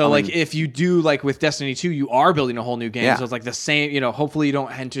 if you do like with Destiny 2, you are building a whole new game, Yeah. so it's like the same. Hopefully you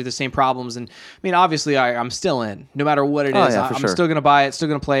don't enter the same problems. And I mean, obviously, I'm still in, no matter what it is. yeah, for I'm sure. still gonna buy it, still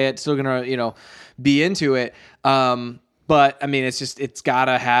gonna play it, still gonna be into it. But I mean, it's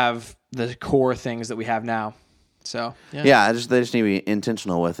gotta have the core things that we have now. So Yeah, they just need to be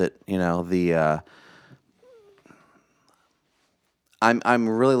intentional with it. I'm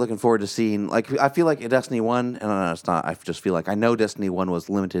really looking forward to seeing, like, I feel like Destiny 1, and no, it's not, I just feel like, I know Destiny 1 was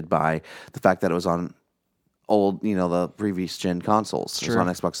limited by the fact that it was on old, the previous gen consoles. It was on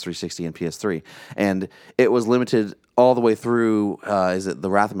Xbox 360 and PS3. And it was limited all the way through, is it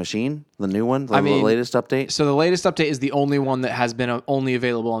the Wrath of Machine, the new one, the latest update? So the latest update is the only one that has been only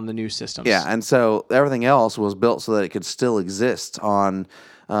available on the new systems. Yeah, and so everything else was built so that it could still exist on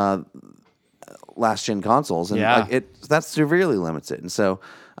last gen consoles, and that severely limits it. And so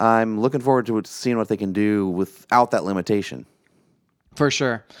I'm looking forward to seeing what they can do without that limitation. For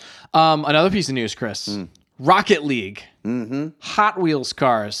sure. Another piece of news, Chris. Rocket League. Hot Wheels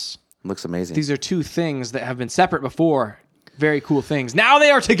cars. Looks amazing. These are two things that have been separate before. Very cool things. Now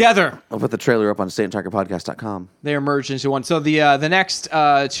they are together. I'll put the trailer up on StateandTargetPodcast.com. They are merged into one. So the next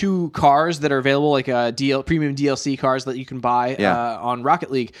two cars that are available, like premium DLC cars that you can buy on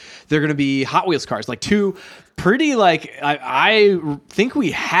Rocket League, they're going to be Hot Wheels cars. Like two pretty, like I think we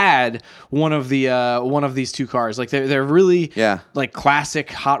had one of these two cars. Like they're really like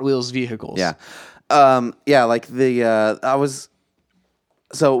classic Hot Wheels vehicles. Yeah. Like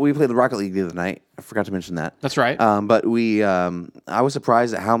so we played the Rocket League the other night. I forgot to mention that. That's right. But I was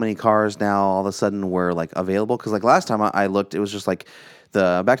surprised at how many cars now all of a sudden were like available. Because like last time I looked, it was just like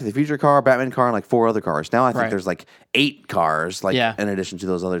the Back to the Future car, Batman car, and like 4 other cars. Now I think there's like 8 cars, like in addition to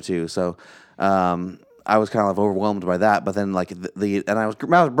those other 2. So I was kind of overwhelmed by that. But then like and I was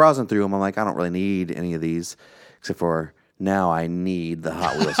browsing through them. I'm like, I don't really need any of these except for. Now I need the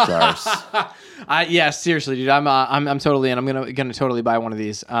Hot Wheels cars. Yeah, seriously, dude. I'm totally in. I'm gonna totally buy one of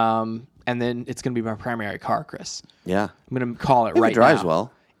these. And then it's gonna be my primary car, Chris. Yeah, I'm gonna call it if right it drives now.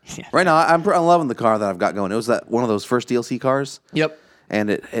 well. Yeah. Right now, I'm loving the car that I've got going. It was one of those first DLC cars. Yep.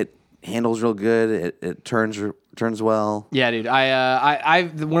 And it handles real good. It turns well. Yeah, dude. I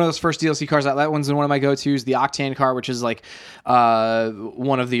one of those first DLC cars. That one's one of my go-tos. The Octane car, which is like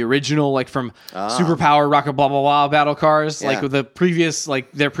one of the original, like from Superpower Rocket blah blah blah battle cars, like with the previous,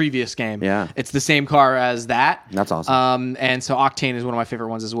 like their previous game. Yeah, it's the same car as that. That's awesome. And so Octane is one of my favorite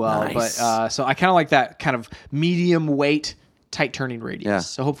ones as well. Nice. But so I kind of like that kind of medium weight tight turning radius. Yeah.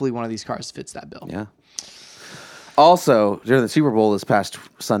 So hopefully one of these cars fits that bill. Yeah. Also, during the Super Bowl this past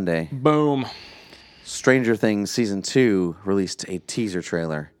Sunday, Boom. Stranger Things Season 2 released a teaser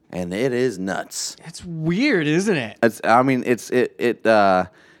trailer, and it is nuts. It's weird, isn't it? It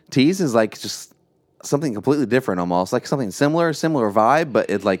teases like just something completely different almost, like something similar vibe, but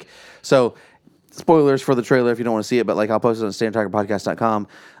it like, so spoilers for the trailer if you don't want to see it, but like I'll post it on StayOnTargetPodcast.com.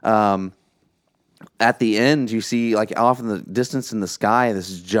 At the end, you see like off in the distance in the sky,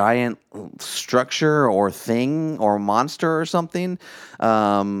 this giant structure or thing or monster or something.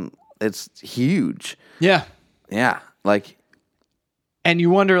 It's huge. Yeah. Yeah. Like, and you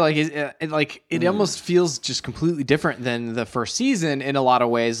wonder, like, it almost feels just completely different than the first season in a lot of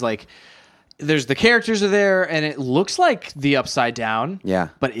ways. Like, there's the characters are there, and it looks like the Upside Down. Yeah.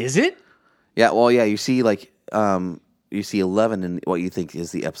 But is it? Yeah. Well, yeah. You see, like, you see 11 in what you think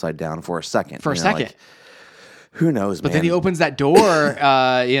is the Upside Down for a second. For a second. Like, who knows, But man? then he opens that door, Sorry.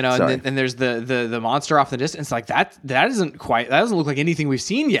 and there's the monster off in the distance. Like that doesn't look like anything we've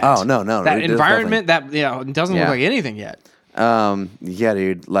seen yet. Oh, no. That It is environment, it doesn't Yeah. look like anything yet. Yeah,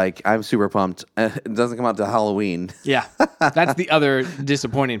 dude. Like, I'm super pumped. It doesn't come out to Halloween. Yeah, that's the other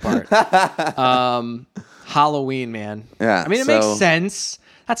disappointing part. Halloween, man. Yeah, I mean, it so- makes sense.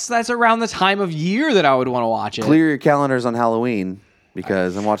 That's around the time of year that I would want to watch it. Clear your calendars on Halloween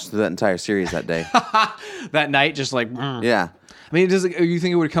because I'm watching through that entire series that day. That night, just like, Yeah. I mean, you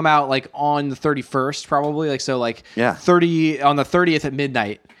think it would come out like on the 31st, probably? Like, so like Yeah. 30 on the 30th at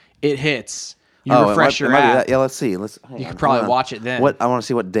midnight, it hits. You refresh it your might be app. that. Yeah, let's see. You could probably watch it then. I want to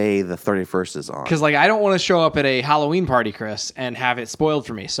see what day the 31st is on. Because like I don't want to show up at a Halloween party, Chris, and have it spoiled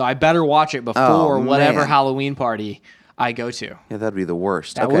for me. So I better watch it before whatever man. Halloween party I go to. Yeah, that'd be the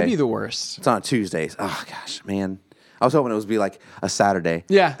worst. That Okay. would be the worst. It's on a Tuesday. Oh, gosh, man. I was hoping it would be like a Saturday.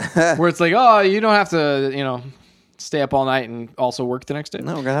 Yeah, where it's like, oh, you don't have to, stay up all night and also work the next day. No,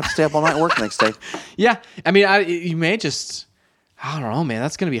 we're going to have to stay up all night and work the next day. Yeah, I mean, you may just, I don't know, man.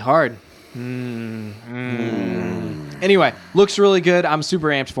 That's gonna be hard. Anyway, looks really good. I'm super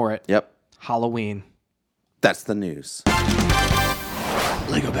amped for it. Yep. Halloween. That's the news.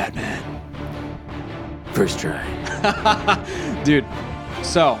 Lego Batman. First try. Dude,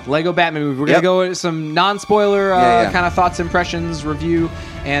 so Lego Batman movie. We're going to Yep. go with some non-spoiler Yeah. kind of thoughts, impressions, review,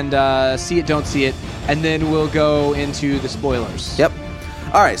 and see it, don't see it. And then we'll go into the spoilers. Yep.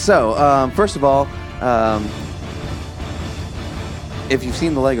 All right. So, first of all, if you've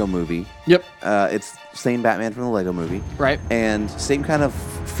seen the Lego movie, Yep. it's same Batman from the Lego movie, Right. and same kind of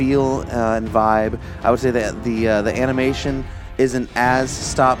feel and vibe. I would say that the animation isn't as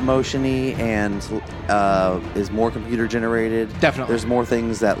stop motiony and is more computer generated. Definitely. There's more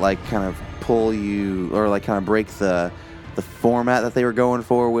things that like kind of pull you or like kind of break the format that they were going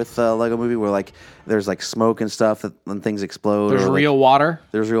for with Lego movie, where like there's like smoke and stuff and things explode. There's or, like, real water.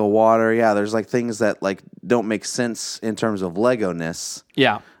 There's real water. Yeah, there's like things that like don't make sense in terms of Lego-ness.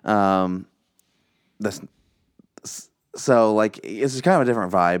 Yeah. So like it's kind of a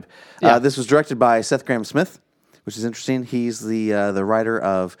different vibe. Yeah. This was directed by Seth Grahame-Smith, which is interesting. He's the writer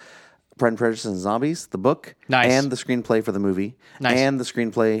of Pride and Prejudice and Zombies, the book, Nice. and the screenplay for the movie, Nice. and the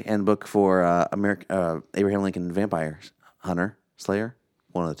screenplay and book for Abraham Lincoln Vampire Hunter Slayer,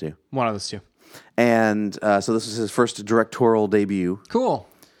 one of the two. One of those two. And so this was his first directorial debut. Cool.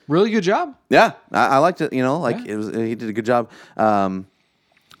 Really good job. Yeah, I liked it. It was he did a good job.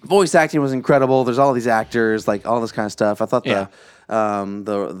 Voice acting was incredible. There's all these actors, like all this kind of stuff. I thought Yeah.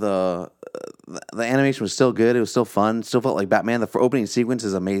 the animation was still good. It was still fun. Still felt like Batman. The opening sequence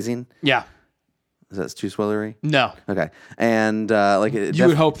is amazing. Yeah. Is that too spoilery? No. Okay, and like it You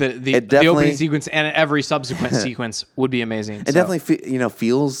would hope that the definitely- opening sequence and every subsequent sequence would be amazing. It definitely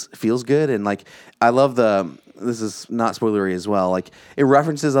feels good, and like I love this is not spoilery as well. Like it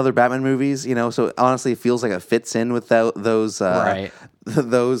references other Batman movies, so honestly, it feels like it fits in with those Right.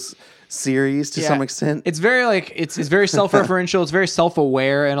 those series to some extent. It's very it's very self-referential. It's very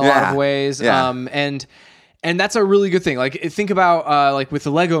self-aware in a lot Yeah. of ways. Yeah. And that's a really good thing. Like think about like with the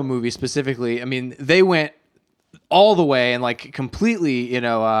Lego movie specifically. I mean, they went all the way and like completely,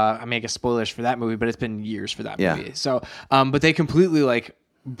 I mean, I guess spoilers for that movie, but it's been years for that Yeah. movie. So, but they completely like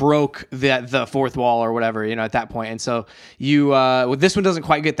broke the fourth wall or whatever, at that point. And so this one doesn't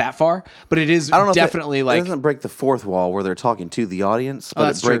quite get that far, but it is I don't know definitely if it doesn't break the fourth wall where they're talking to the audience, but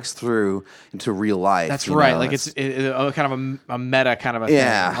that's it breaks through into real life. That's you right. know, Like it's kind of a meta kind of a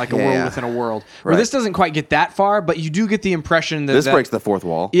Yeah, thing, like a yeah, world yeah. within a world. Where Right. this doesn't quite get that far, but you do get the impression that this breaks the fourth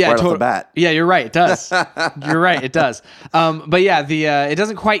wall yeah, right off the bat. Yeah, you're right. It does. You're right. It does. But yeah, it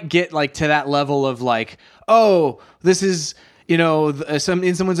doesn't quite get like to that level of like, oh, this is some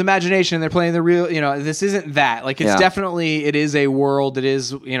in someone's imagination, and they're playing the real. This isn't that. Like, it's definitely, it is a world. It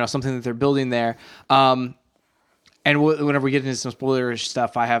is something that they're building there. And whenever we get into some spoilerish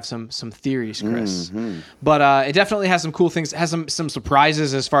stuff, I have some theories, Chris. Mm-hmm. But it definitely has some cool things. It has some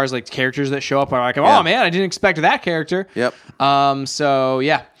surprises as far as like characters that show up. I'm like, oh man, I didn't expect that character. Yep. So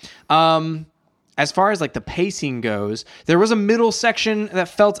yeah. As far as like the pacing goes, there was a middle section that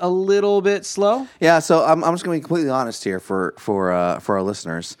felt a little bit slow. Yeah. So I'm just gonna be completely honest here for our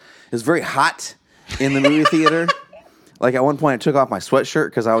listeners. It was very hot in the movie theater. Like at one point, I took off my sweatshirt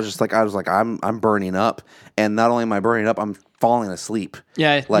because I was like, I'm burning up, and not only am I burning up, I'm falling asleep.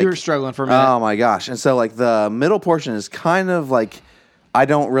 Yeah, like, you were struggling for a minute. Oh my gosh! And so like the middle portion is kind of like I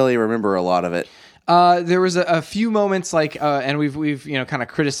don't really remember a lot of it. There was a few moments like, and we've kind of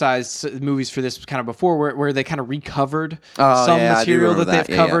criticized movies for this kind of before, where they kind of recovered some material that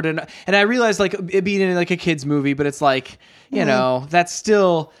they've covered, and I realized like it being in like a kids movie, but it's like that's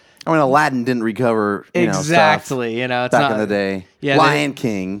still. I mean, Aladdin didn't recover exactly. Stuff It's back not, in the day. Yeah, Lion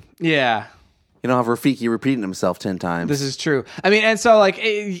King. Yeah. You don't have Rafiki repeating himself 10 times. This is true. I mean, and so like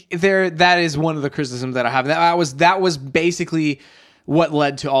that is one of the criticisms that I have. That was basically what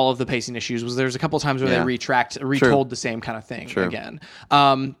led to all of the pacing issues. Was there's a couple times where they retold the same kind of thing again.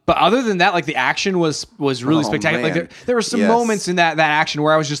 But other than that, like the action was really spectacular. Man. Like there were some moments in that action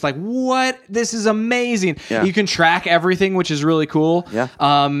where I was just like, "What? This is amazing!" Yeah. You can track everything, which is really cool. Yeah.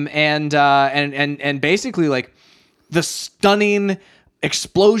 And basically like the stunning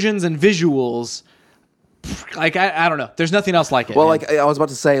explosions and visuals. Like I don't know. There's nothing else like it. Well, man. like I was about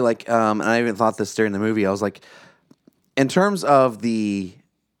to say, like, and I even thought this during the movie. I was like, in terms of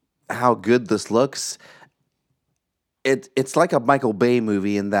how good this looks, it's like a Michael Bay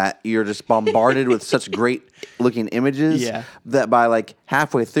movie in that you're just bombarded with such great looking images that by like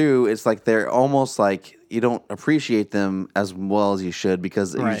halfway through, it's like they're almost like you don't appreciate them as well as you should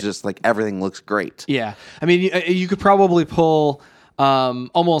because it's just like everything looks great. Yeah, I mean, you could probably pull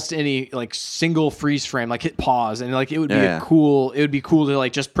almost any like single freeze frame, like hit pause, and like it would be cool to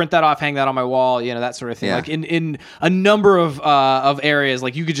like just print that off, hang that on my wall, that sort of thing. Like in a number of areas,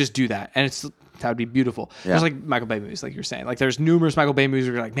 like you could just do that, and that would be beautiful. There's like Michael Bay movies, like you're saying, like there's numerous Michael Bay movies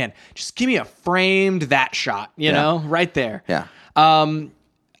where you're like, man, just give me a framed that shot, you know, right there. Yeah.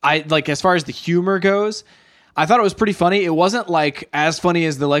 I like as far as the humor goes, I thought it was pretty funny. It wasn't like as funny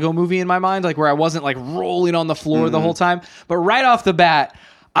as the Lego movie in my mind, like where I wasn't like rolling on the floor the whole time. But right off the bat,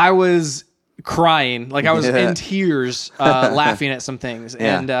 I was crying, like I was in tears, laughing at some things,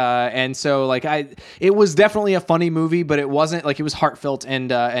 and so like it was definitely a funny movie, but it wasn't like it was heartfelt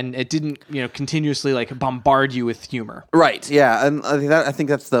and it didn't continuously like bombard you with humor. Right. Yeah, and I think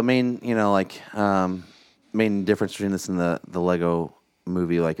that's the main main difference between this and the Lego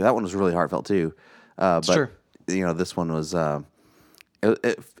movie. Like that one was really heartfelt too. But sure. This one was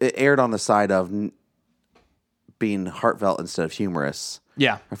it aired on the side of being heartfelt instead of humorous.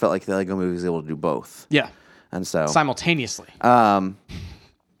 Yeah, I felt like the Lego movie was able to do both. Yeah, and so simultaneously. Yeah,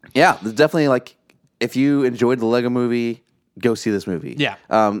 definitely. Like if you enjoyed the Lego movie, go see this movie. Yeah,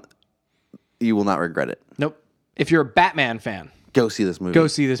 you will not regret it. Nope. If you're a Batman fan, go see this movie. Go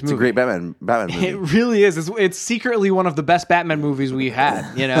see this movie. It's a great Batman movie. It really is. It's secretly one of the best Batman movies we had,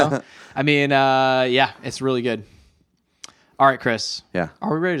 I mean, it's really good. All right, Chris. Yeah.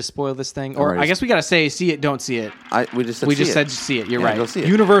 Are we ready to spoil this thing? Or I guess we got to say see it, don't see it. We just said see it. You're right. Go see it.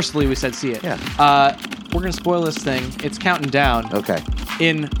 Universally, we said see it. Yeah. We're going to spoil this thing. It's counting down. Okay.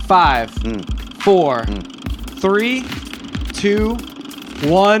 In 5, 4, 3, 2,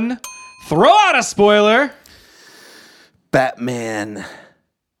 1. Throw out a spoiler. Batman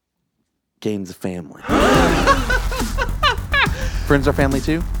gains a family. Friends are family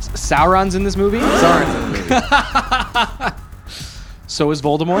too? Sauron's in this movie? Sauron's in the movie. So is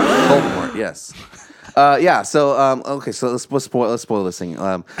Voldemort? Voldemort, yes. Yeah, so, okay, so let's spoil this thing.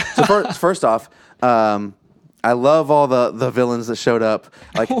 So first off, I love all the villains that showed up.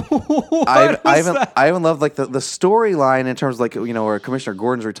 Like, I even love like the storyline in terms of like where Commissioner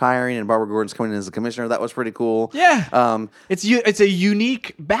Gordon's retiring and Barbara Gordon's coming in as a commissioner. That was pretty cool. Yeah. It's a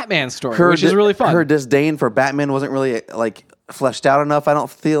unique Batman story, which is really fun. Her disdain for Batman wasn't really like fleshed out enough. I don't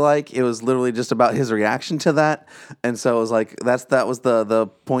feel like it was literally just about his reaction to that, and so it was like that was the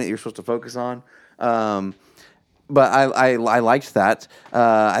point that you're supposed to focus on. but I liked that.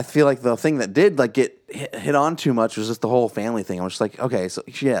 I feel like the thing that did like get hit on too much was just the whole family thing. I was just like, okay, so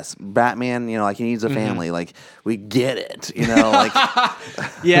yes, Batman, like he needs a family. Like we get it, like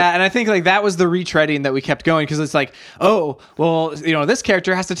Yeah, and I think like that was the retreading that we kept going because it's like, oh, well, this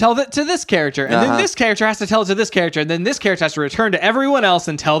character has to tell that to this character, and then this character has to tell it to this character, and then this character has to return to everyone else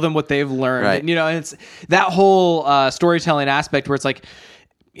and tell them what they've learned. Right. And, and it's that whole storytelling aspect where it's like,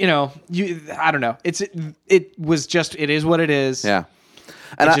 I don't know. It is what it is. Yeah.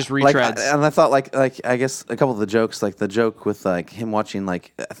 And it just retreads. I thought like I guess a couple of the jokes, like the joke with like him watching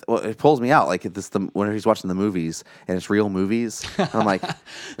it pulls me out like when he's watching the movies and it's real movies. And I'm like,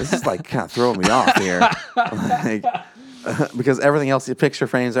 this is like kind of throwing me off here, like, because everything else, the picture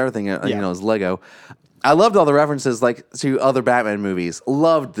frames, everything is Lego. I loved all the references like to other Batman movies.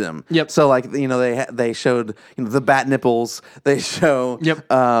 Loved them. Yep. So like they showed the bat nipples. They show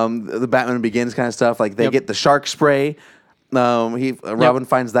the Batman Begins kind of stuff. Like they get the shark spray. Robin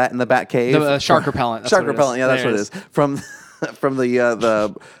finds that in the Bat Cave. The shark repellent. Shark repellent. Yeah, that's what it is. From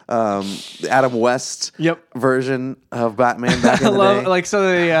the Adam West version of Batman back in the day. Like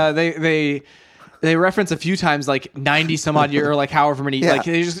so they reference a few times like 90 some odd year or like however many like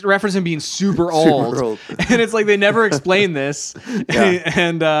they just reference him being super old. And it's like they never explain this.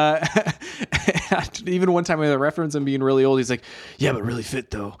 And even one time when they reference him being really old, he's like, yeah, but really fit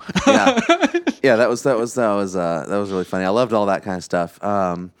though. Yeah, that was really funny. I loved all that kind of stuff.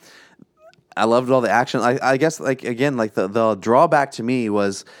 I loved all the action. I guess like again, like the drawback to me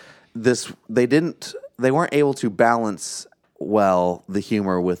was this: they weren't able to balance well the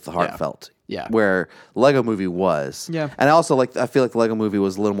humor with the heartfelt. Yeah. Where Lego Movie was. Yeah. And also I feel like the Lego Movie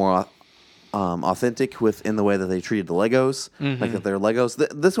was a little more authentic in the way that they treated the Legos, like that they're Legos.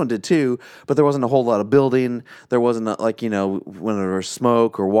 This one did too, but there wasn't a whole lot of building. There wasn't when there was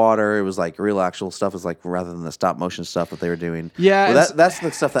smoke or water, it was like real actual stuff. It was like rather than the stop motion stuff that they were doing. Yeah, well, that's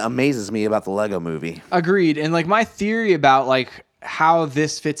the stuff that amazes me about the Lego Movie. Agreed. And like my theory about like how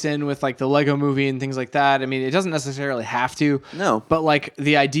this fits in with like the Lego Movie and things like that. I mean, it doesn't necessarily have to. No. But like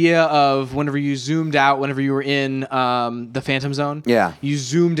the idea of whenever you zoomed out, whenever you were in the Phantom Zone, you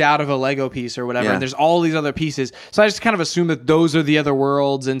zoomed out of a Lego piece or whatever, and there's all these other pieces. So I just kind of assume that those are the other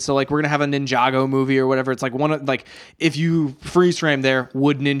worlds. And so like we're gonna have a Ninjago movie or whatever. It's like if you freeze frame there,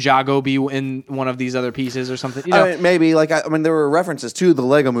 would Ninjago be in one of these other pieces or something? Maybe like I mean there were references to the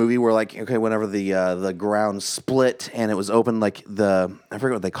Lego Movie where like whenever the ground split and it was open like I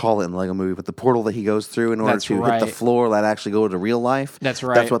forget what they call it in the Lego Movie, but the portal that he goes through in order to hit the floor that actually go to real life. That's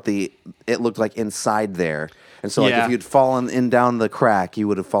right. That's what it looked like inside there. And so like if you'd fallen in down the crack, you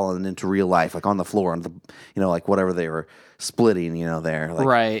would have fallen into real life, like on the floor, on the like whatever they were splitting, there.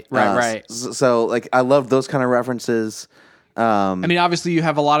 Like, right. So like I love those kind of references. I mean, obviously, you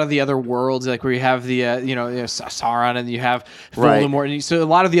have a lot of the other worlds, like where you have the Sauron, and you have Voldemort, and so a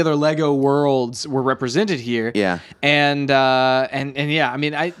lot of the other Lego worlds were represented here. Yeah, and yeah, I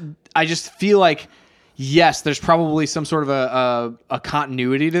mean, I just feel like yes, there's probably some sort of a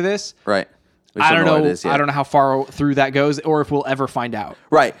continuity to this, right? I don't know. I don't know how far through that goes, or if we'll ever find out.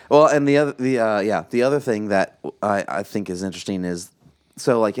 Right. Well, and the other thing that I think is interesting is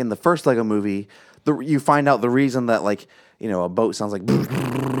so like in the first Lego Movie, you find out the reason that like. A boat sounds like,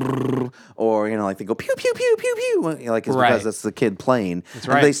 or like they go pew pew pew pew pew, like it's because it's the kid playing. That's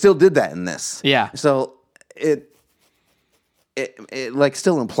right. And they still did that in this. Yeah. So it like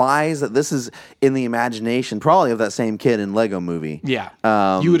still implies that this is in the imagination, probably of that same kid in Lego Movie. Yeah.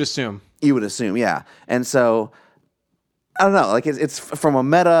 You would assume. Yeah. And so. I don't know, like it's from a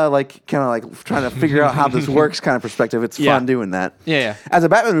meta, like kind of like trying to figure out how this works kind of perspective. It's fun doing that. Yeah. As a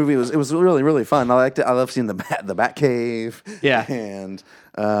Batman movie, it was really really fun. I liked it. I love seeing the Bat Cave. Yeah. And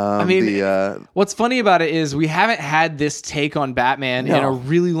I mean, what's funny about it is we haven't had this take on Batman in a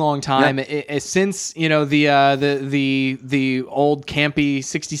really long time. Yeah. Since the old campy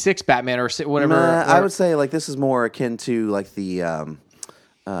 '66 Batman or whatever. I would say like this is more akin to like the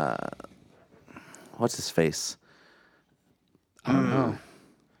what's his face. I don't know.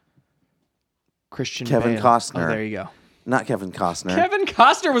 Kevin Costner. Oh, there you go. Not Kevin Costner. Kevin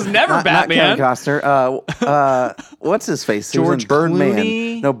Costner was never Batman. Not Kevin Costner. What's his face? George Birdman.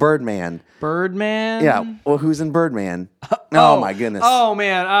 Clooney? No, Birdman. Birdman? Yeah. Well, who's in Birdman? Oh, my goodness. Oh,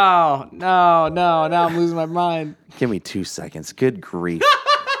 man. Oh, no. Now I'm losing my mind. Give me 2 seconds. Good grief.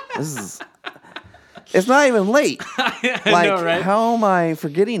 It's not even late. I know, right? How am I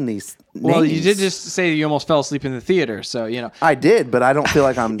forgetting these names? Well, you did just say you almost fell asleep in the theater, so I did, but I don't feel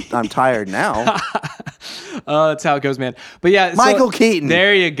like I'm tired now. Oh, that's how it goes, man. But yeah, Michael Keaton.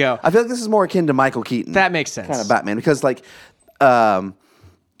 There you go. I feel like this is more akin to Michael Keaton. That makes sense. Kind of Batman, because like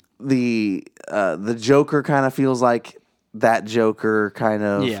the the Joker kind of feels like that Joker kind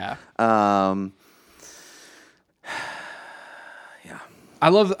of. Yeah. Um,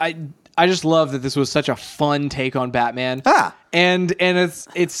 I just love that this was such a fun take on Batman. Ah. And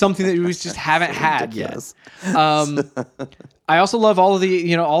it's something that we just haven't had ridiculous. yet. I also love all of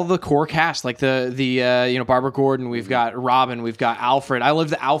the core cast, like the Barbara Gordon, we've got Robin, we've got Alfred. I love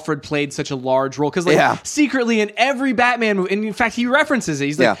that Alfred played such a large role because secretly in every Batman movie, and in fact he references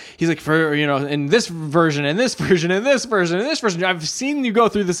it. He's like for in this version, and this version, and this version, and this version, I've seen you go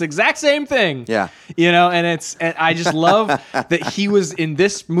through this exact same thing. Yeah. And I just love that he was in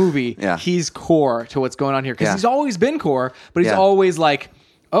this movie. Yeah. He's core to what's going on here because he's always been core, but he's always like,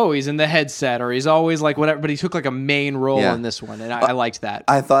 oh, he's in the headset, or he's always like whatever. But he took like a main role in this one, and I liked that.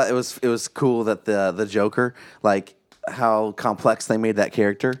 I thought it was cool that the Joker, like how complex they made that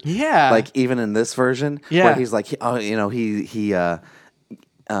character. Yeah, like even in this version, where he's like, he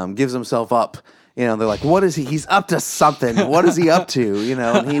gives himself up. They're like, what is he? He's up to something. What is he up to?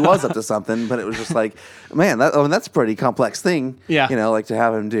 And he was up to something, but it was just like, man, that's a pretty complex thing. Yeah. Like to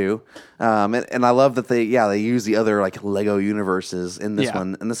have him do. And I love that they use the other like Lego universes in this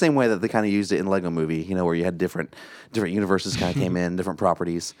one in the same way that they kind of used it in Lego Movie, where you had different universes kind of came in, different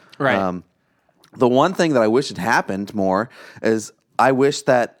properties. Right. The one thing that I wish had happened more is I wish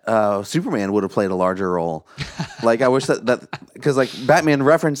that Superman would have played a larger role. Like I wish that because like Batman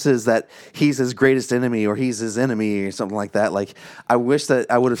references that he's his greatest enemy or he's his enemy or something like that. Like I wish that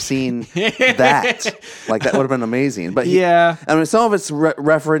I would have seen that. Like that would have been amazing. But some of it's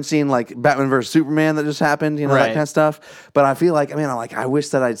referencing like Batman versus Superman that just happened. That kind of stuff. But I feel like I wish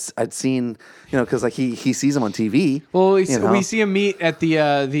that I'd seen. Because like he sees him on TV. Well, we see him meet at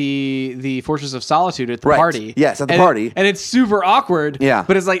the Fortress of Solitude at the party. Yes, at the party, and it's super awkward. Yeah,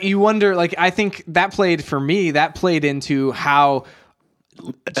 but it's like you wonder. Like I think that played into how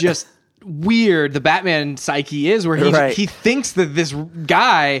just weird the Batman psyche is, where he thinks that this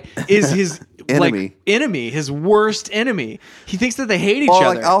guy is his enemy, his worst enemy. He thinks that they hate each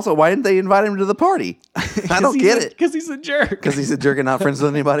other. Like, also, why didn't they invite him to the party? I don't get it. Because he's a jerk. Because he's a jerk and not friends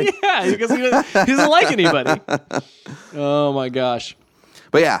with anybody? Yeah, because he doesn't like anybody. Oh, my gosh.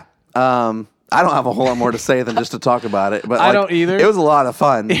 But yeah, I don't have a whole lot more to say than just to talk about it. But I don't either. It was a lot of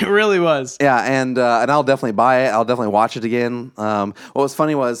fun. It really was. Yeah, and I'll definitely buy it. I'll definitely watch it again. What was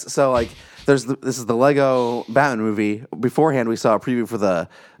funny was, this is the Lego Batman movie. Beforehand, we saw a preview for the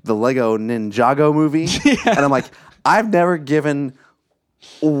Lego Ninjago movie. And I'm like, I've never given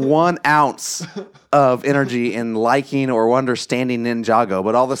 1 ounce of energy in liking or understanding Ninjago,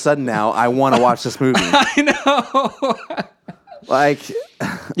 but all of a sudden now I want to watch this movie. I know. I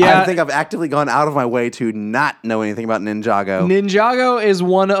think I've actively gone out of my way to not know anything about Ninjago. Ninjago is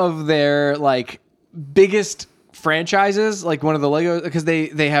one of their like biggest franchises, like one of the Lego, because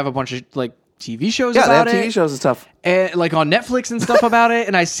they have a bunch of like TV shows about it. Yeah, they have TV shows and stuff. And like on Netflix and stuff about it.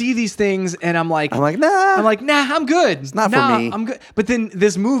 And I see these things and I'm like, nah, I'm good. It's not for me. I'm good. But then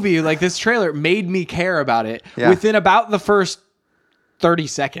this movie, like this trailer made me care about it within about the first 30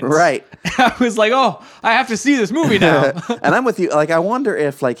 seconds. Right. I was like, oh, I have to see this movie now. And I'm with you. Like, I wonder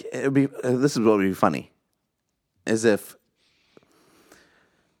if like it would be, this is what would be funny, is if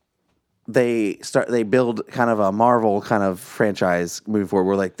they build kind of a Marvel kind of franchise moving forward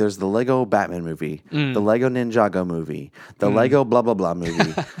where like there's the Lego Batman movie, the Lego Ninjago movie, the Lego blah blah blah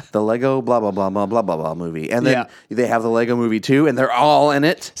movie, the Lego blah blah blah blah blah blah blah movie, and then they have the Lego movie too, and they're all in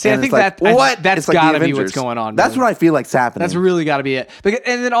it. See, I think like, that's got to be what's going on. That's what I feel like's happening. That's really got to be it.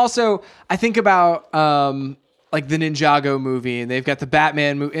 And then also I think about like the Ninjago movie, and they've got the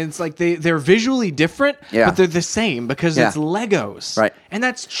Batman movie, and it's like they're visually different, but they're the same because it's Legos, right? And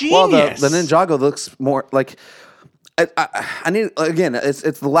that's genius. Well, the Ninjago looks more like I need again.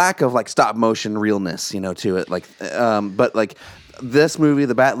 It's the lack of like stop motion realness, to it. Like, but like this movie,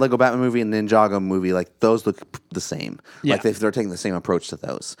 the Lego Batman movie and Ninjago movie, like those look the same. Yeah. Like they're taking the same approach to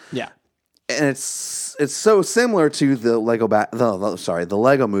those. Yeah, and it's so similar to the the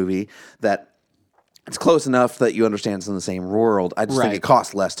Lego movie that. It's close enough that you understand it's in the same world. I just think it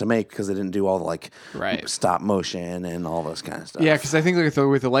costs less to make because they didn't do all the like stop motion and all those kind of stuff. Yeah, because I think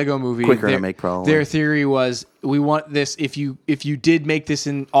with the Lego movie, quicker to make probably. Their theory was we want this. If you did make this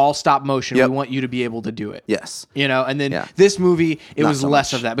in all stop motion, we want you to be able to do it. Yes, and then this movie it was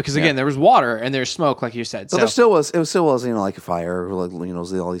less of that because again there was water and there's smoke like you said. So there still was like a fire, like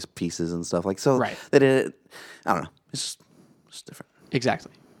all these pieces and stuff like so. Right. They did it. I don't know. It's just different.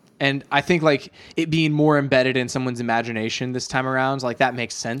 Exactly. And I think like it being more embedded in someone's imagination this time around, like that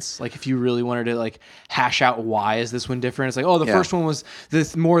makes sense. Like if you really wanted to like hash out why is this one different, it's like, oh, the first one was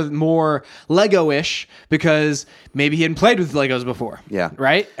this more Lego-ish because maybe he hadn't played with Legos before. Yeah.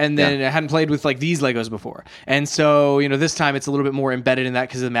 Right. And then it hadn't played with like these Legos before. And so, this time it's a little bit more embedded in that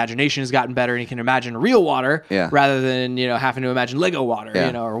because the imagination has gotten better and he can imagine real water rather than, having to imagine Lego water,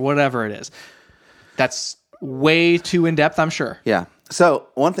 or whatever it is. That's way too in depth, I'm sure. Yeah. So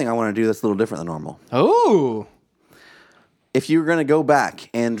one thing I want to do that's a little different than normal. Oh. If you were going to go back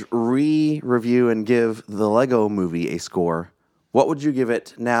and review and give the Lego movie a score, what would you give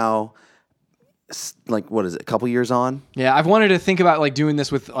it now? Like, what is it? A couple years on? Yeah, I've wanted to think about like doing this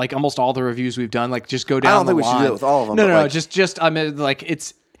with like almost all the reviews we've done. Like, just go down. I don't think the we should do it with all of them. No, like, just I mean, like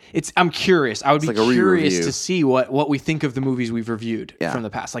it's. I'm curious. I would be like a curious re-review. to see what we think of the movies we've reviewed from the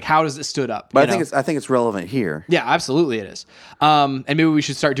past. Like, how does it stood up? But I think it's relevant here. Yeah, absolutely it is. And maybe we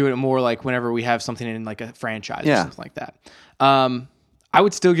should start doing it more like whenever we have something in like a franchise or something like that. I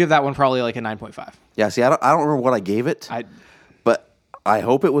would still give that one probably like a 9.5. Yeah. See, I don't remember what I gave it, but I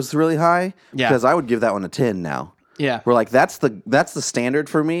hope it was really high because I would give that one a 10 now. Yeah. Where like that's the standard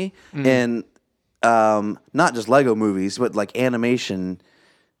for me in not just Lego movies, but like animation.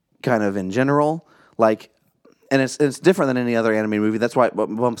 Kind of in general, like, and it's different than any other animated movie. That's why it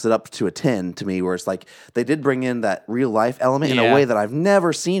bumps it up to a 10 to me, where it's like they did bring in that real life element in a way that I've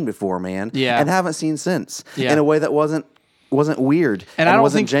never seen before, man, and haven't seen since, in a way that wasn't weird and I don't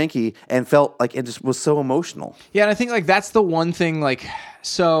wasn't janky and felt like it just was so emotional. Yeah, and I think like that's the one thing, like,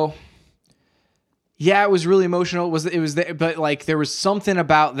 so. Yeah, it was really emotional. It was, but like there was something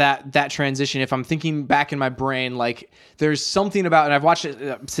about that transition. If I'm thinking back in my brain, like there's something about, and I've watched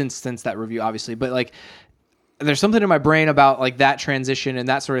it since that review, obviously, but like there's something in my brain about like that transition and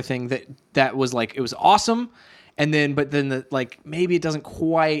that sort of thing that was like it was awesome, and then like maybe it doesn't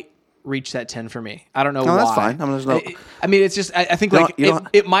quite reach that 10 for me. I don't know why. That's fine. I mean, it's just, I think like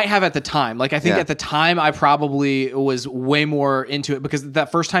it might have at the time. Like I think at the time I probably was way more into it because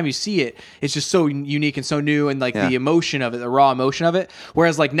that first time you see it, it's just so unique and so new and like the emotion of it, the raw emotion of it.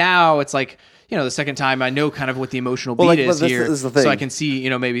 Whereas like now it's like, the second time I know kind of what the emotional beat is here. This is the thing. So I can see,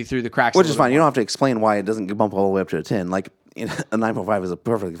 maybe through the cracks. Which is fine. More. You don't have to explain why it doesn't bump all the way up to a 10. Like, a 9.5 is a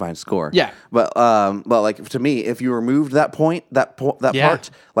perfectly fine score. Yeah. But like to me, if you removed that part,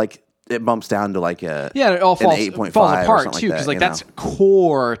 like, it bumps down to like a it all falls 8.5 apart too because like that's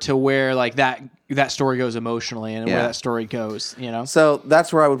core to where like that story goes emotionally and where that story goes. So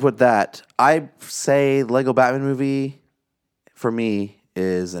that's where I would put that. I say Lego Batman movie for me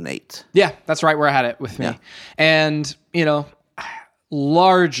is an 8. Yeah, that's right where I had it with me, and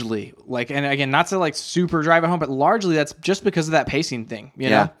largely like, and again, not to like super drive it home, but largely that's just because of that pacing thing. You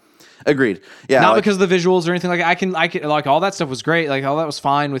know? Agreed. Yeah, not because of the visuals or anything like that. I can like all that stuff was great. Like all that was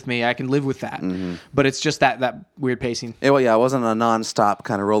fine with me. I can live with that. But it's just that weird pacing. It wasn't a nonstop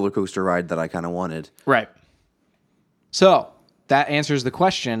kind of roller coaster ride that I kind of wanted. Right. So that answers the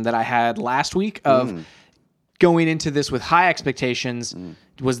question that I had last week of going into this with high expectations.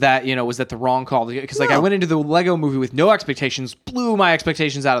 Was that the wrong call? Because like I went into the Lego movie with no expectations, blew my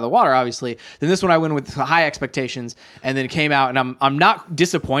expectations out of the water, obviously. Then this one I went with high expectations, and then it came out, and I'm not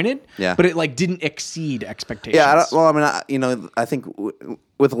disappointed. Yeah. But it like didn't exceed expectations. Yeah. I think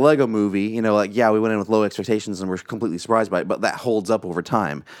with a Lego movie, we went in with low expectations and we're completely surprised by it, but that holds up over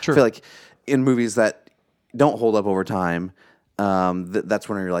time. True. I feel like in movies that don't hold up over time. That's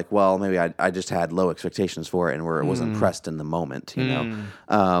when you're like, well, maybe I just had low expectations for it and where it wasn't pressed in the moment,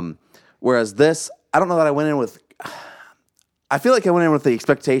 Whereas this, I don't know that I went in with. I feel like I went in with the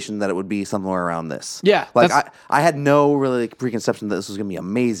expectation that it would be somewhere around this. Yeah, like I had no really preconception that this was going to be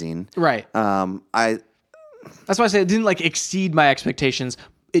amazing. Right. That's why I say it didn't like exceed my expectations.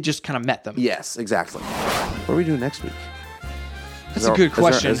 It just kind of met them. Yes, exactly. What are we doing next week? That's a good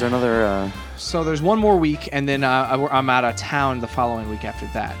question. Is there another? So there's one more week, and then I'm out of town the following week after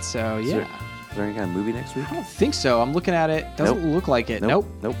that. So Is there any kind of movie next week? I don't think so. I'm looking at it. Doesn't look like it. Nope.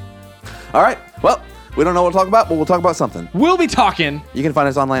 All right. Well, we don't know what to talk about, but we'll talk about something. We'll be talking. You can find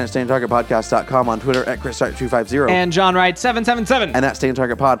us online at StayOnTargetPodcast.com, on Twitter at ChrisStart250. And John Wright 777. And at Stay on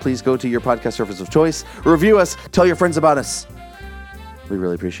Target Pod. Please go to your podcast service of choice. Review us. Tell your friends about us. We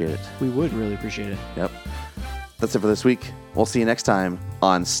really appreciate it. We would really appreciate it. Yep. That's it for this week. We'll see you next time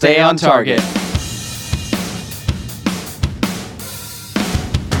on Stay on Target.